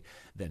military,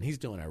 then he's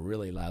doing a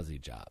really lousy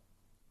job.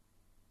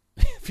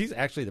 If he's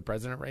actually the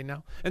president right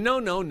now. And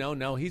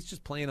no. He's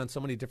just playing on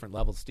so many different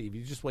levels, Steve.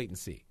 You just wait and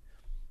see.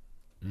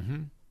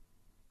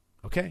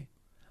 Okay.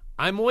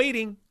 I'm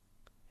waiting.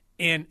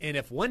 And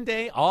if one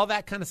day all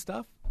that kind of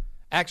stuff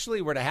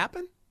actually were to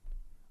happen,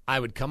 I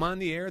would come on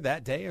the air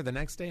that day or the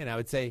next day and I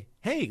would say,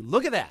 hey,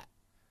 look at that.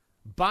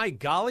 By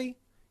golly,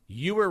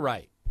 you were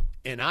right.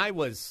 And I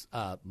was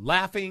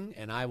laughing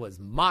and I was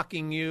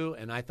mocking you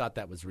and I thought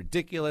that was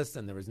ridiculous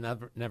and there was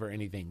never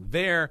anything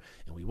there.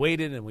 And we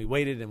waited and we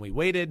waited and we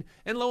waited.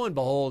 And lo and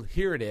behold,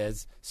 here it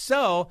is.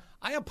 So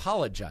I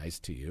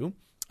apologize to you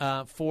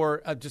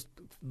for just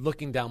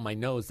looking down my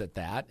nose at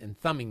that and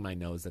thumbing my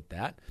nose at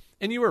that.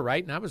 And you were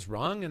right and I was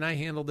wrong and I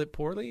handled it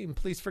poorly and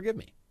please forgive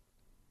me.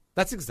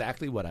 That's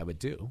exactly what I would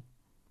do,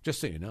 just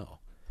so you know,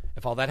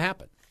 if all that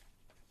happened.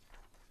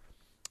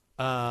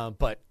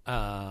 But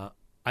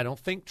I don't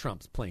think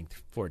Trump's playing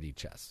 4D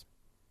chess.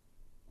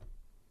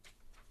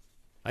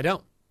 I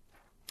don't.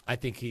 I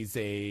think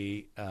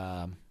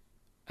I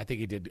think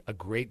he did a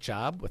great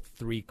job with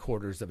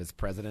 3/4 of his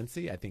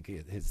presidency. I think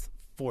his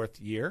fourth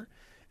year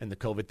and the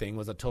COVID thing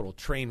was a total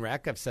train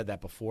wreck. I've said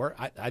that before.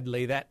 I'd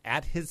lay that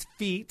at his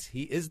feet.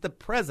 He is the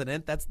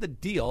president. That's the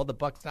deal. The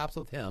buck stops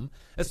with him,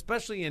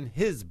 especially in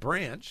his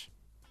branch.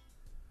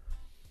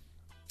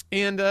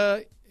 And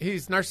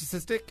he's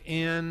narcissistic,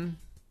 and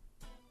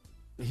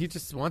he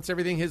just wants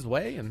everything his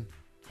way, and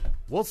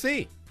we'll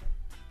see.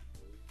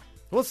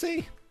 We'll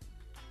see.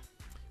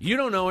 You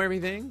don't know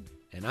everything,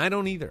 and I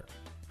don't either.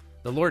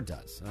 The Lord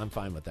does, and I'm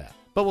fine with that.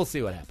 But we'll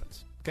see what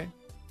happens, okay?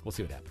 We'll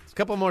see what happens. A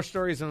couple more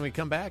stories when we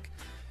come back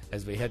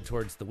as we head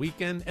towards the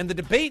weekend and the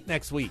debate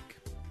next week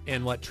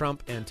and what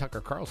Trump and Tucker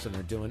Carlson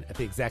are doing at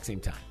the exact same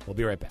time. We'll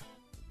be right back.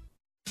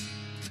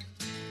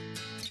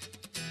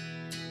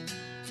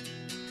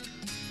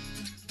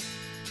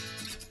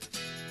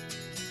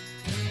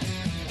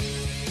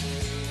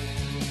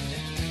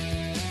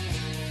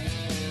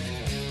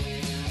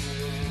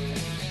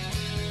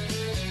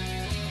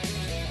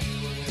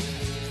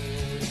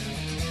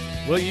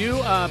 Will you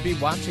be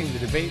watching the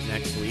debate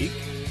next week?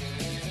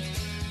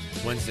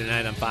 Wednesday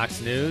night on Fox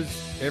News.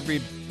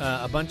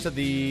 A bunch of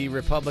the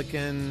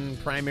Republican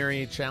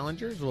primary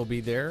challengers will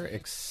be there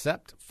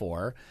except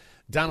for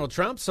Donald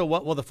Trump. So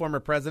what will the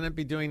former president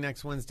be doing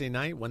next Wednesday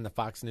night when the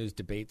Fox News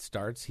debate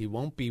starts? He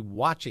won't be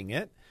watching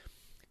it.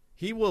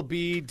 He will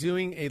be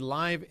doing a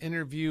live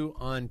interview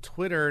on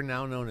Twitter,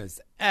 now known as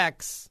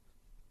X,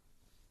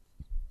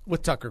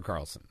 with Tucker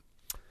Carlson.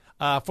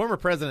 Former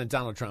President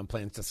Donald Trump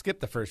plans to skip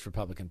the first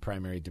Republican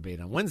primary debate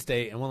on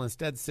Wednesday and will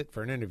instead sit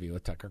for an interview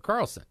with Tucker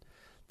Carlson.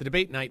 The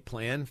debate night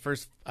plan,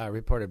 first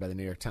reported by the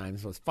New York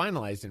Times, was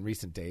finalized in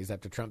recent days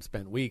after Trump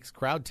spent weeks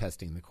crowd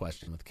testing the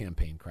question with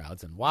campaign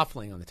crowds and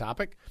waffling on the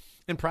topic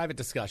in private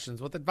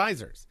discussions with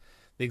advisors.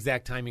 The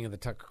exact timing of the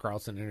Tucker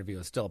Carlson interview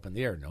is still up in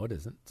the air. No, it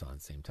isn't. It's on at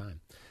the same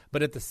time.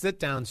 But at the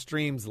sit-down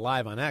streams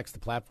live on X, the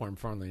platform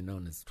formerly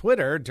known as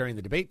Twitter, during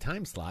the debate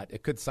time slot,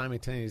 it could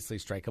simultaneously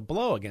strike a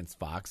blow against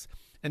Fox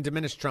and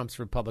diminish Trump's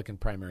Republican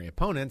primary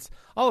opponents,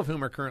 all of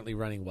whom are currently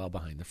running well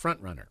behind the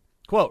frontrunner.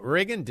 Quote,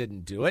 Reagan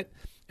didn't do it,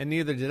 and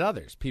neither did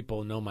others.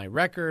 People know my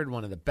record,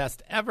 one of the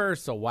best ever,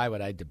 so why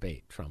would I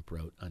debate? Trump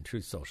wrote on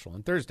Truth Social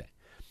on Thursday.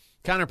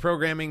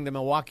 Counter-programming the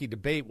Milwaukee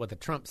debate with a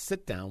Trump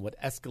sit-down would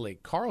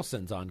escalate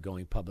Carlson's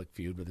ongoing public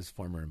feud with his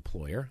former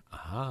employer,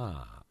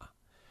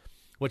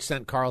 which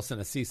sent Carlson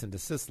a cease and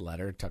desist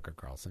letter, Tucker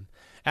Carlson,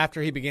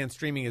 after he began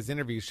streaming his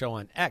interview show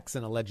on X,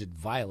 an alleged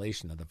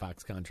violation of the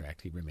Fox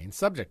contract he remains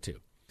subject to.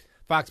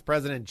 Fox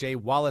President Jay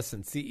Wallace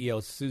and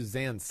CEO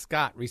Suzanne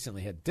Scott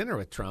recently had dinner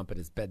with Trump at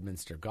his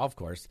Bedminster golf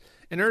course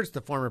and urged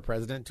the former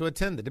president to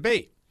attend the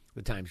debate.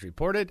 The Times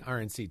reported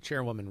RNC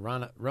chairwoman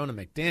Ronna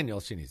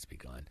McDaniel, she needs to be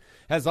gone,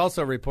 has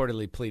also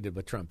reportedly pleaded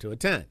with Trump to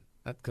attend.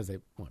 That's because they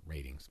want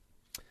ratings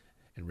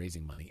and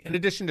raising money. In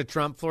addition to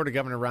Trump, Florida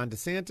Governor Ron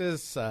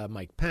DeSantis,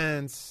 Mike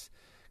Pence,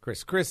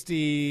 Chris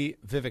Christie,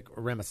 Vivek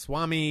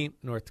Ramaswamy,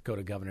 North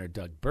Dakota Governor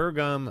Doug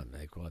Burgum. I'm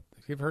like, what?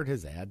 You've heard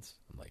his ads?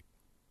 I'm like,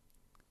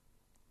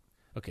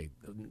 okay,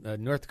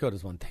 North Dakota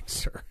is one thing,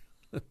 sir.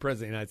 The President of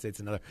the United States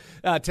another.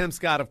 Tim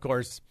Scott, of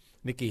course,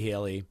 Nikki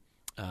Haley,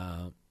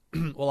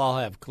 will all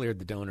have cleared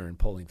the donor and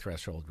polling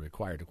threshold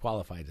required to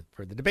qualify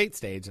for the debate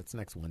stage. That's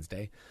next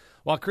Wednesday.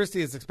 While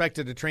Christie is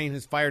expected to train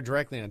his fire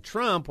directly on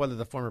Trump, whether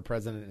the former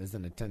president is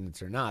in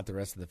attendance or not, the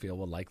rest of the field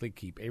will likely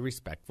keep a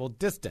respectful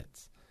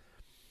distance.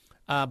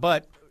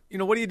 But,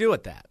 what do you do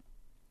with that?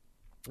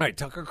 All right,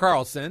 Tucker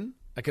Carlson,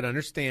 I could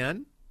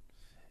understand.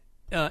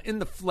 In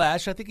the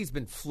flesh, I think he's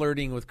been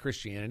flirting with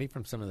Christianity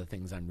from some of the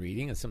things I'm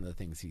reading and some of the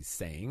things he's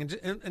saying.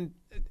 And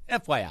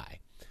FYI,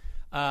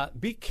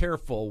 be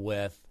careful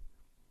with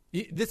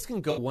this.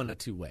 Can go one of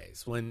two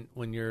ways. When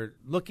you're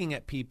looking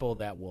at people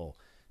that will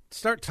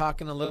start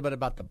talking a little bit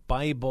about the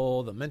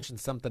Bible, they'll mention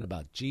something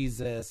about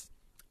Jesus,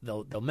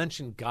 they'll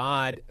mention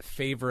God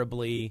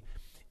favorably,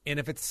 and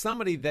if it's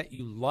somebody that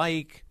you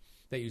like,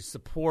 that you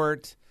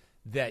support,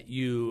 that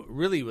you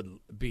really would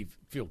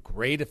feel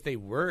great if they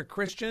were a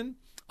Christian,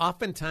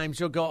 oftentimes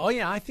you'll go, oh,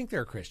 yeah, I think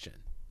they're a Christian.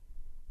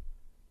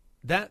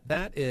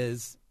 That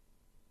is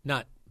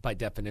not by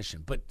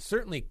definition, but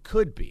certainly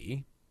could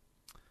be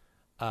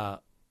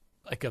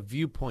like a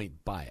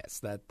viewpoint bias.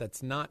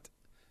 That's not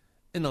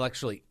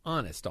intellectually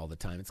honest all the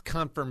time. It's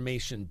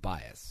confirmation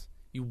bias.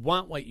 You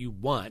want what you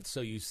want,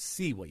 so you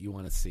see what you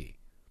want to see.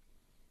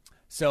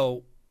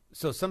 So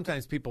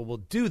sometimes people will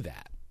do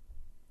that.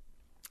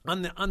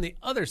 On the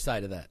other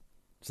side of that,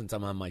 since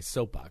I'm on my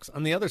soapbox,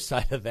 on the other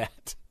side of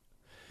that,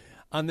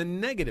 on the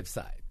negative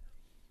side,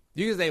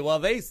 you can say, well,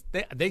 they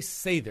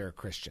say they're a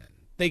Christian.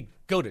 They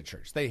go to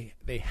church. They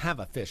have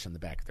a fish in the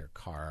back of their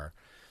car.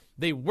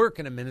 They work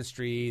in a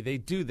ministry. They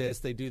do this,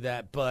 they do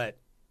that. But,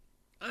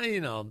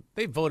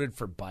 they voted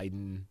for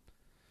Biden.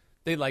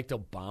 They liked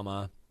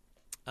Obama.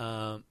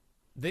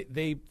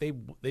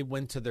 They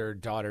went to their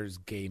daughter's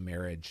gay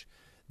marriage.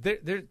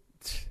 There's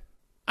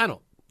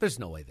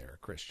no way they're a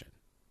Christian.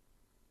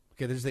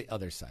 Okay, there's the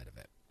other side of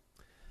it.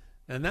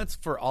 And that's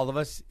for all of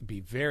us.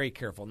 Be very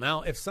careful.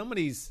 Now, if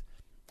somebody's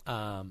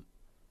a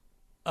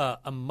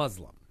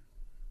Muslim,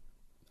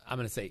 I'm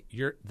going to say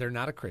they're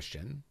not a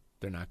Christian.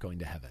 They're not going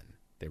to heaven.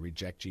 They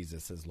reject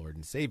Jesus as Lord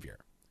and Savior.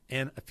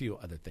 And a few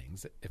other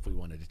things if we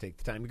wanted to take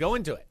the time to go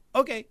into it.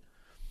 Okay.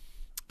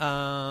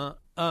 Then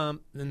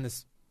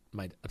this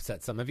might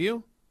upset some of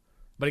you.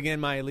 But again,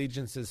 my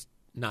allegiance is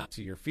not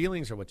to your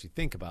feelings or what you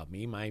think about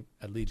me. My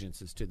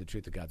allegiance is to the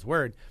truth of God's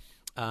word.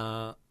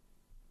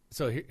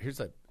 So here's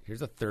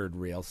a third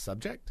real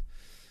subject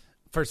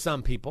for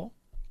some people.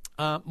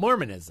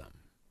 Mormonism.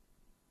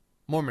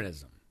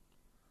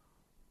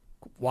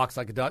 Walks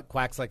like a duck,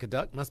 quacks like a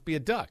duck, must be a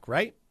duck,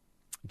 right?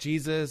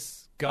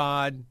 Jesus,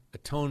 God,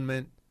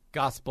 atonement,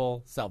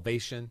 gospel,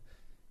 salvation,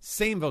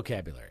 same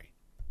vocabulary.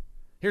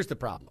 Here's the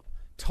problem.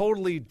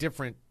 Totally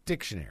different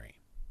dictionary.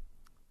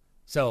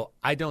 So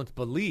I don't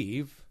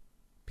believe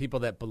people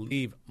that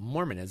believe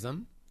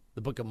Mormonism,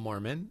 the Book of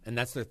Mormon, and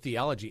that's their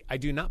theology. I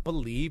do not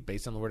believe,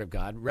 based on the Word of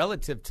God,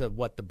 relative to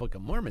what the Book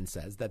of Mormon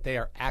says, that they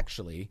are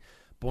actually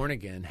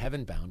born-again,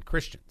 heaven-bound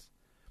Christians.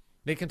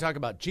 They can talk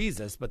about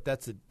Jesus, but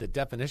that's the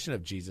definition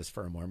of Jesus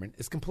for a Mormon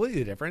is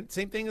completely different.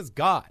 Same thing as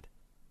God.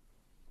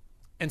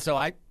 And so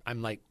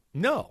I'm like,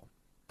 no,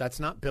 that's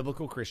not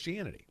biblical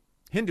Christianity.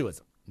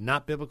 Hinduism,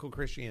 not biblical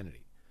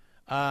Christianity.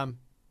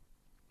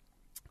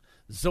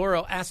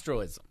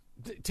 Zoroastrianism,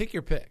 take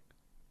your pick.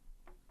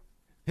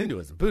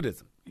 Hinduism,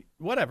 Buddhism,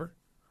 whatever.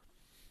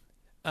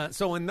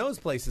 So in those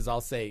places,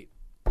 I'll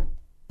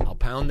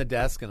pound the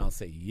desk and I'll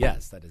say,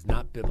 yes, that is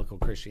not biblical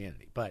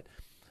Christianity. But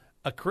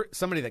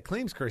somebody that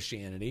claims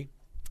Christianity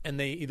and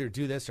they either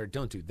do this or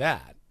don't do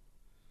that,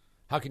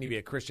 how can you be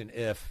a Christian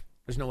if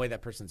there's no way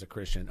that person's a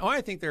Christian? Oh,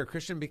 I think they're a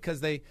Christian because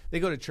they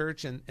go to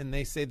church and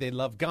they say they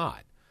love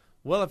God.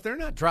 Well, if they're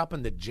not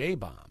dropping the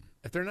J-bomb,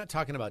 if they're not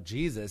talking about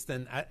Jesus,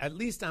 then at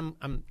least I'm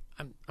going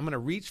to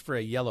reach for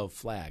a yellow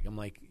flag. I'm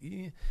like,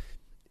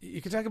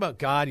 you can talk about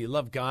God, you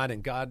love God,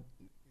 and God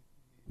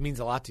means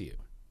a lot to you.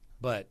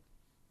 But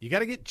you got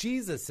to get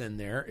Jesus in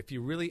there if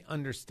you really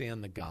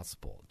understand the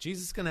gospel.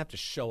 Jesus is going to have to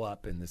show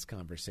up in this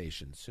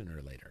conversation sooner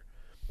or later.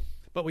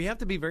 But we have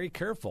to be very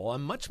careful.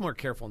 I'm much more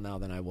careful now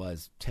than I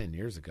was 10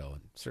 years ago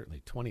and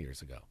certainly 20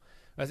 years ago.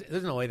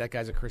 There's no way that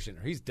guy's a Christian,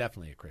 or he's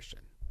definitely a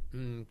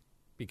Christian.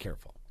 Be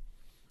careful.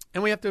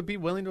 And we have to be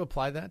willing to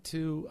apply that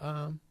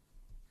to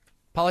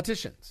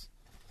politicians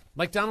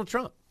like Donald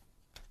Trump.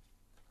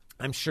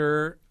 I'm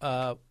sure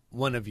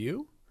one of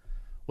you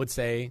would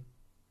say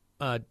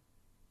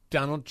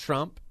Donald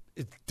Trump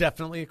is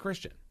definitely a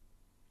Christian.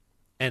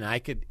 And I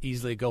could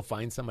easily go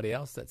find somebody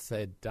else that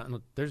said,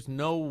 there's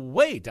no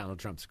way Donald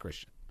Trump's a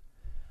Christian.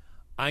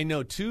 I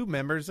know 2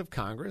 members of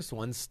Congress,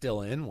 one's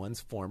still in,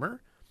 one's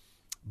former,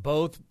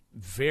 both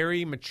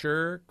very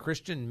mature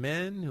Christian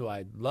men who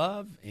I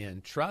love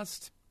and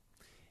trust.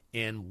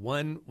 And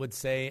one would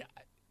say,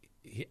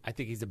 I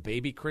think he's a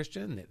baby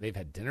Christian. They've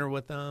had dinner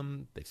with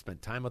him. They've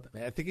spent time with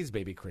him. I think he's a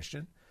baby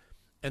Christian.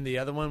 And the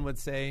other one would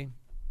say,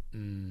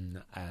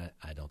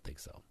 I don't think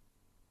so.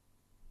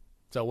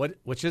 So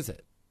which is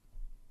it?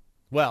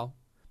 Well,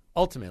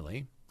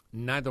 ultimately,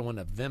 neither one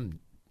of them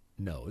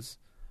knows.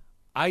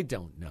 I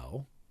don't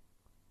know.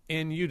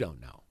 And you don't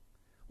know.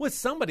 With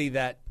somebody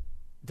that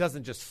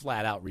doesn't just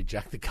flat out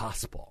reject the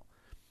gospel.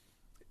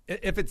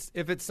 If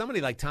it's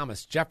somebody like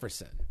Thomas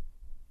Jefferson,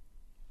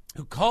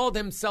 who called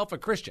himself a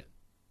Christian,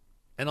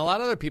 and a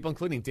lot of other people,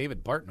 including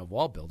David Barton of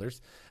Wall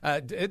Builders,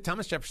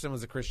 Thomas Jefferson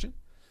was a Christian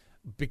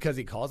because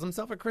he calls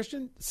himself a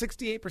Christian.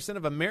 68%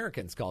 of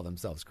Americans call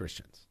themselves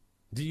Christians.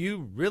 Do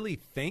you really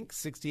think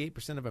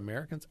 68% of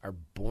Americans are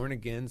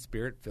born-again,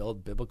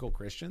 spirit-filled, biblical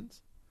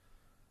Christians?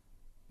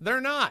 They're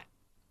not,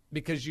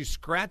 because you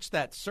scratch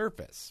that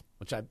surface,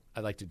 which I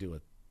like to do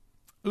with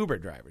Uber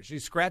drivers. You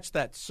scratch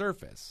that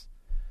surface.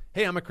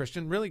 Hey, I'm a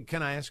Christian. Really,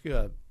 can I ask you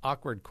an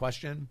awkward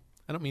question?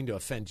 I don't mean to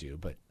offend you,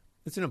 but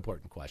it's an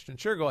important question.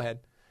 Sure, go ahead.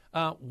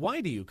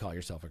 Why do you call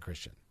yourself a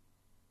Christian?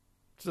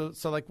 So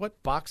like,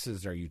 what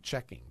boxes are you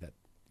checking that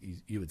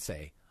you would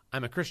say,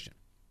 I'm a Christian?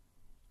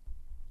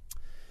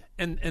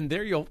 And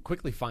there you'll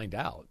quickly find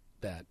out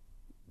that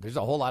there's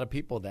a whole lot of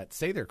people that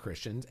say they're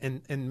Christians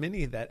and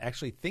many that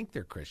actually think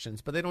they're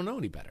Christians, but they don't know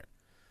any better.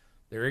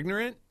 They're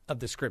ignorant of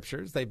the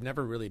scriptures. They've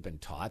never really been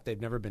taught.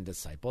 They've never been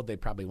discipled. They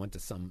probably went to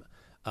some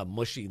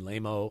mushy,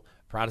 lame-o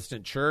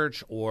Protestant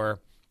church or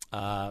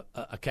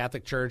a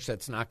Catholic church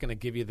that's not going to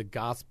give you the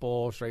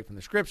gospel straight from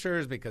the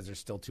scriptures because there's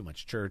still too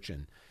much church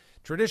and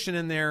tradition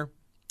in there,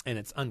 and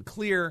it's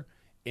unclear.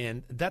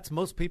 And that's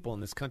most people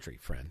in this country,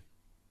 friend.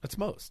 That's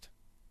most.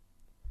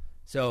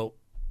 So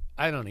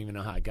I don't even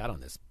know how I got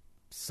on this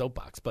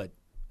soapbox, but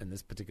in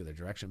this particular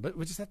direction. But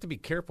we just have to be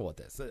careful with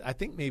this. I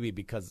think maybe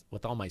because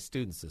with all my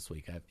students this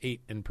week, I have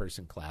 8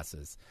 in-person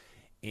classes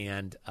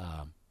and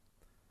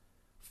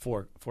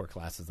 4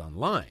 classes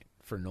online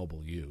for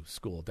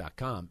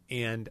nobleuschool.com.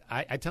 And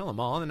I tell them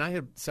all, and I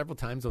had several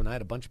times when I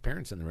had a bunch of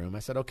parents in the room, I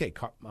said, okay,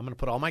 I'm going to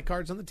put all my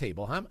cards on the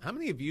table. How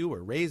many of you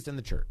were raised in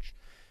the church?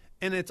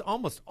 And it's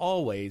almost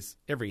always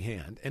every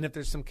hand. And if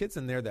there's some kids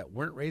in there that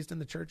weren't raised in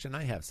the church, and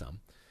I have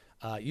some,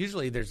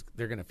 usually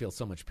they're going to feel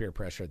so much peer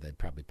pressure they'd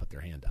probably put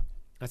their hand up.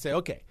 I say,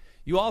 okay,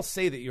 you all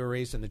say that you were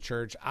raised in the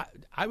church.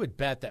 I would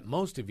bet that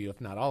most of you,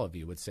 if not all of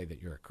you, would say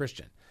that you're a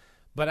Christian.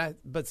 But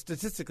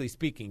statistically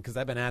speaking, because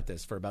I've been at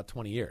this for about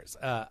 20 years,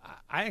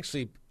 I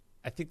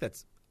think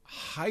that's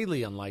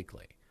highly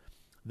unlikely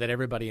that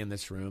everybody in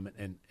this room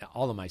and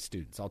all of my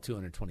students, all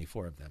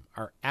 224 of them,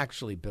 are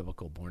actually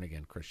biblical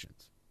born-again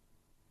Christians.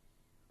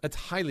 That's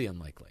highly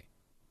unlikely.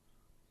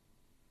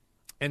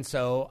 And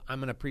so I'm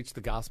going to preach the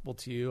gospel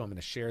to you. I'm going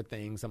to share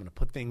things. I'm going to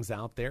put things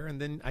out there.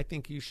 And then I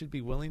think you should be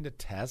willing to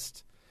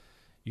test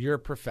your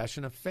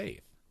profession of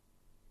faith.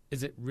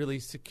 Is it really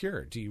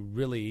secure?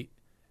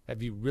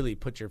 Have you really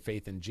put your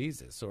faith in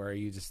Jesus? Or are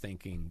you just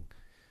thinking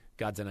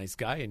God's a nice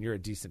guy and you're a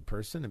decent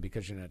person, and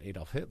because you're not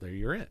Adolf Hitler,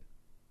 you're in?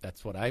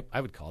 That's what I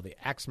would call the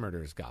axe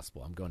murderer's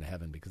gospel. I'm going to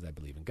heaven because I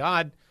believe in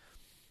God.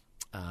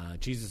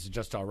 Jesus is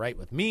just all right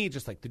with me,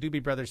 just like the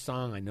Doobie Brothers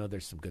song. I know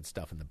there's some good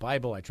stuff in the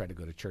Bible. I try to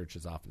go to church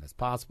as often as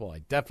possible. I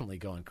definitely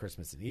go on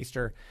Christmas and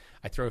Easter.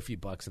 I throw a few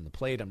bucks in the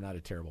plate. I'm not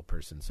a terrible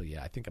person. So,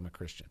 yeah, I think I'm a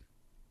Christian.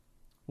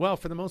 Well,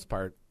 for the most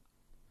part,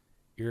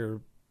 you're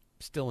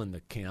still in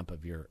the camp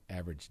of your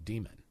average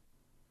demon.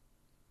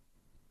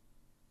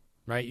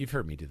 Right? You've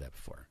heard me do that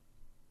before.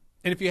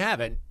 And if you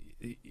haven't,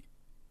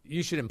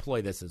 you should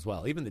employ this as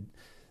well. Even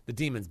the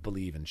demons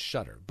believe and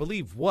shudder.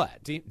 Believe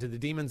what? Do the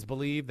demons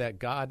believe that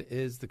God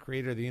is the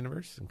creator of the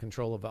universe, in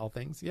control of all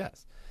things?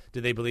 Yes.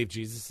 Do they believe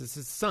Jesus is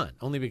his son,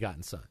 only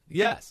begotten son?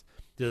 Yes.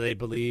 Do they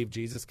believe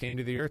Jesus came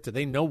to the earth? Do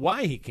they know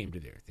why he came to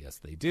the earth? Yes,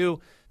 they do.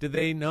 Do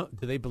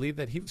they believe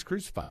that he was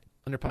crucified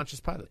under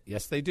Pontius Pilate?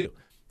 Yes, they do.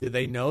 Do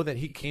they know that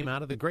he came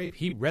out of the grave?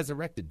 He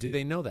resurrected. Do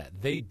they know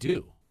that? They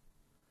do.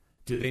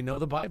 Do they know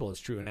the Bible is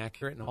true and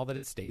accurate in all that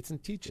it states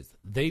and teaches?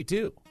 They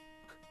do.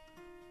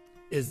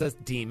 Is this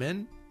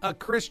demon a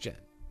Christian?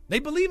 They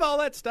believe all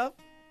that stuff.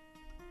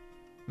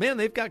 Man,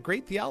 they've got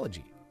great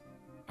theology.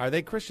 Are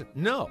they Christian?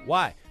 No.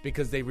 Why?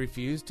 Because they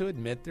refuse to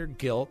admit their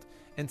guilt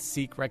and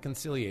seek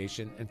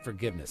reconciliation and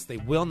forgiveness. They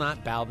will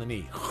not bow the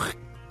knee.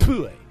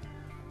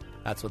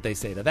 That's what they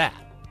say to that.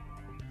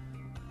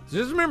 So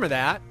just remember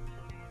that.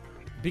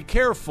 Be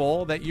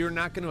careful that you're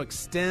not going to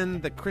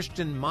extend the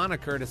Christian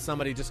moniker to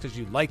somebody just because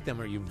you like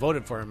them or you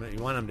voted for them and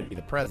you want them to be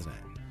the president.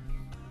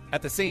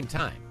 At the same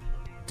time,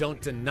 don't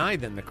deny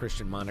them the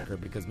Christian moniker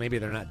because maybe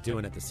they're not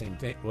doing it the same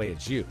way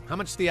as you. How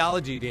much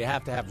theology do you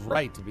have to have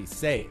right to be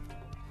saved?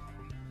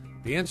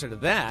 The answer to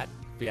that,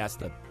 if you ask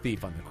the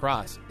thief on the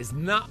cross, is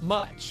not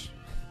much.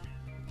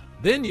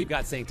 Then you've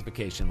got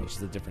sanctification, which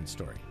is a different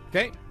story.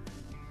 Okay?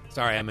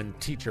 Sorry, I'm in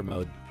teacher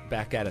mode.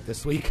 Back at it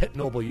this week at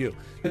Noble U.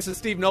 This is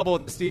Steve Noble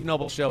with the Steve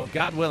Noble Show.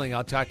 God willing,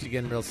 I'll talk to you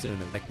again real soon.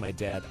 And like my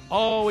dad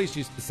always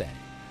used to say,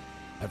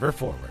 ever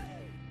forward.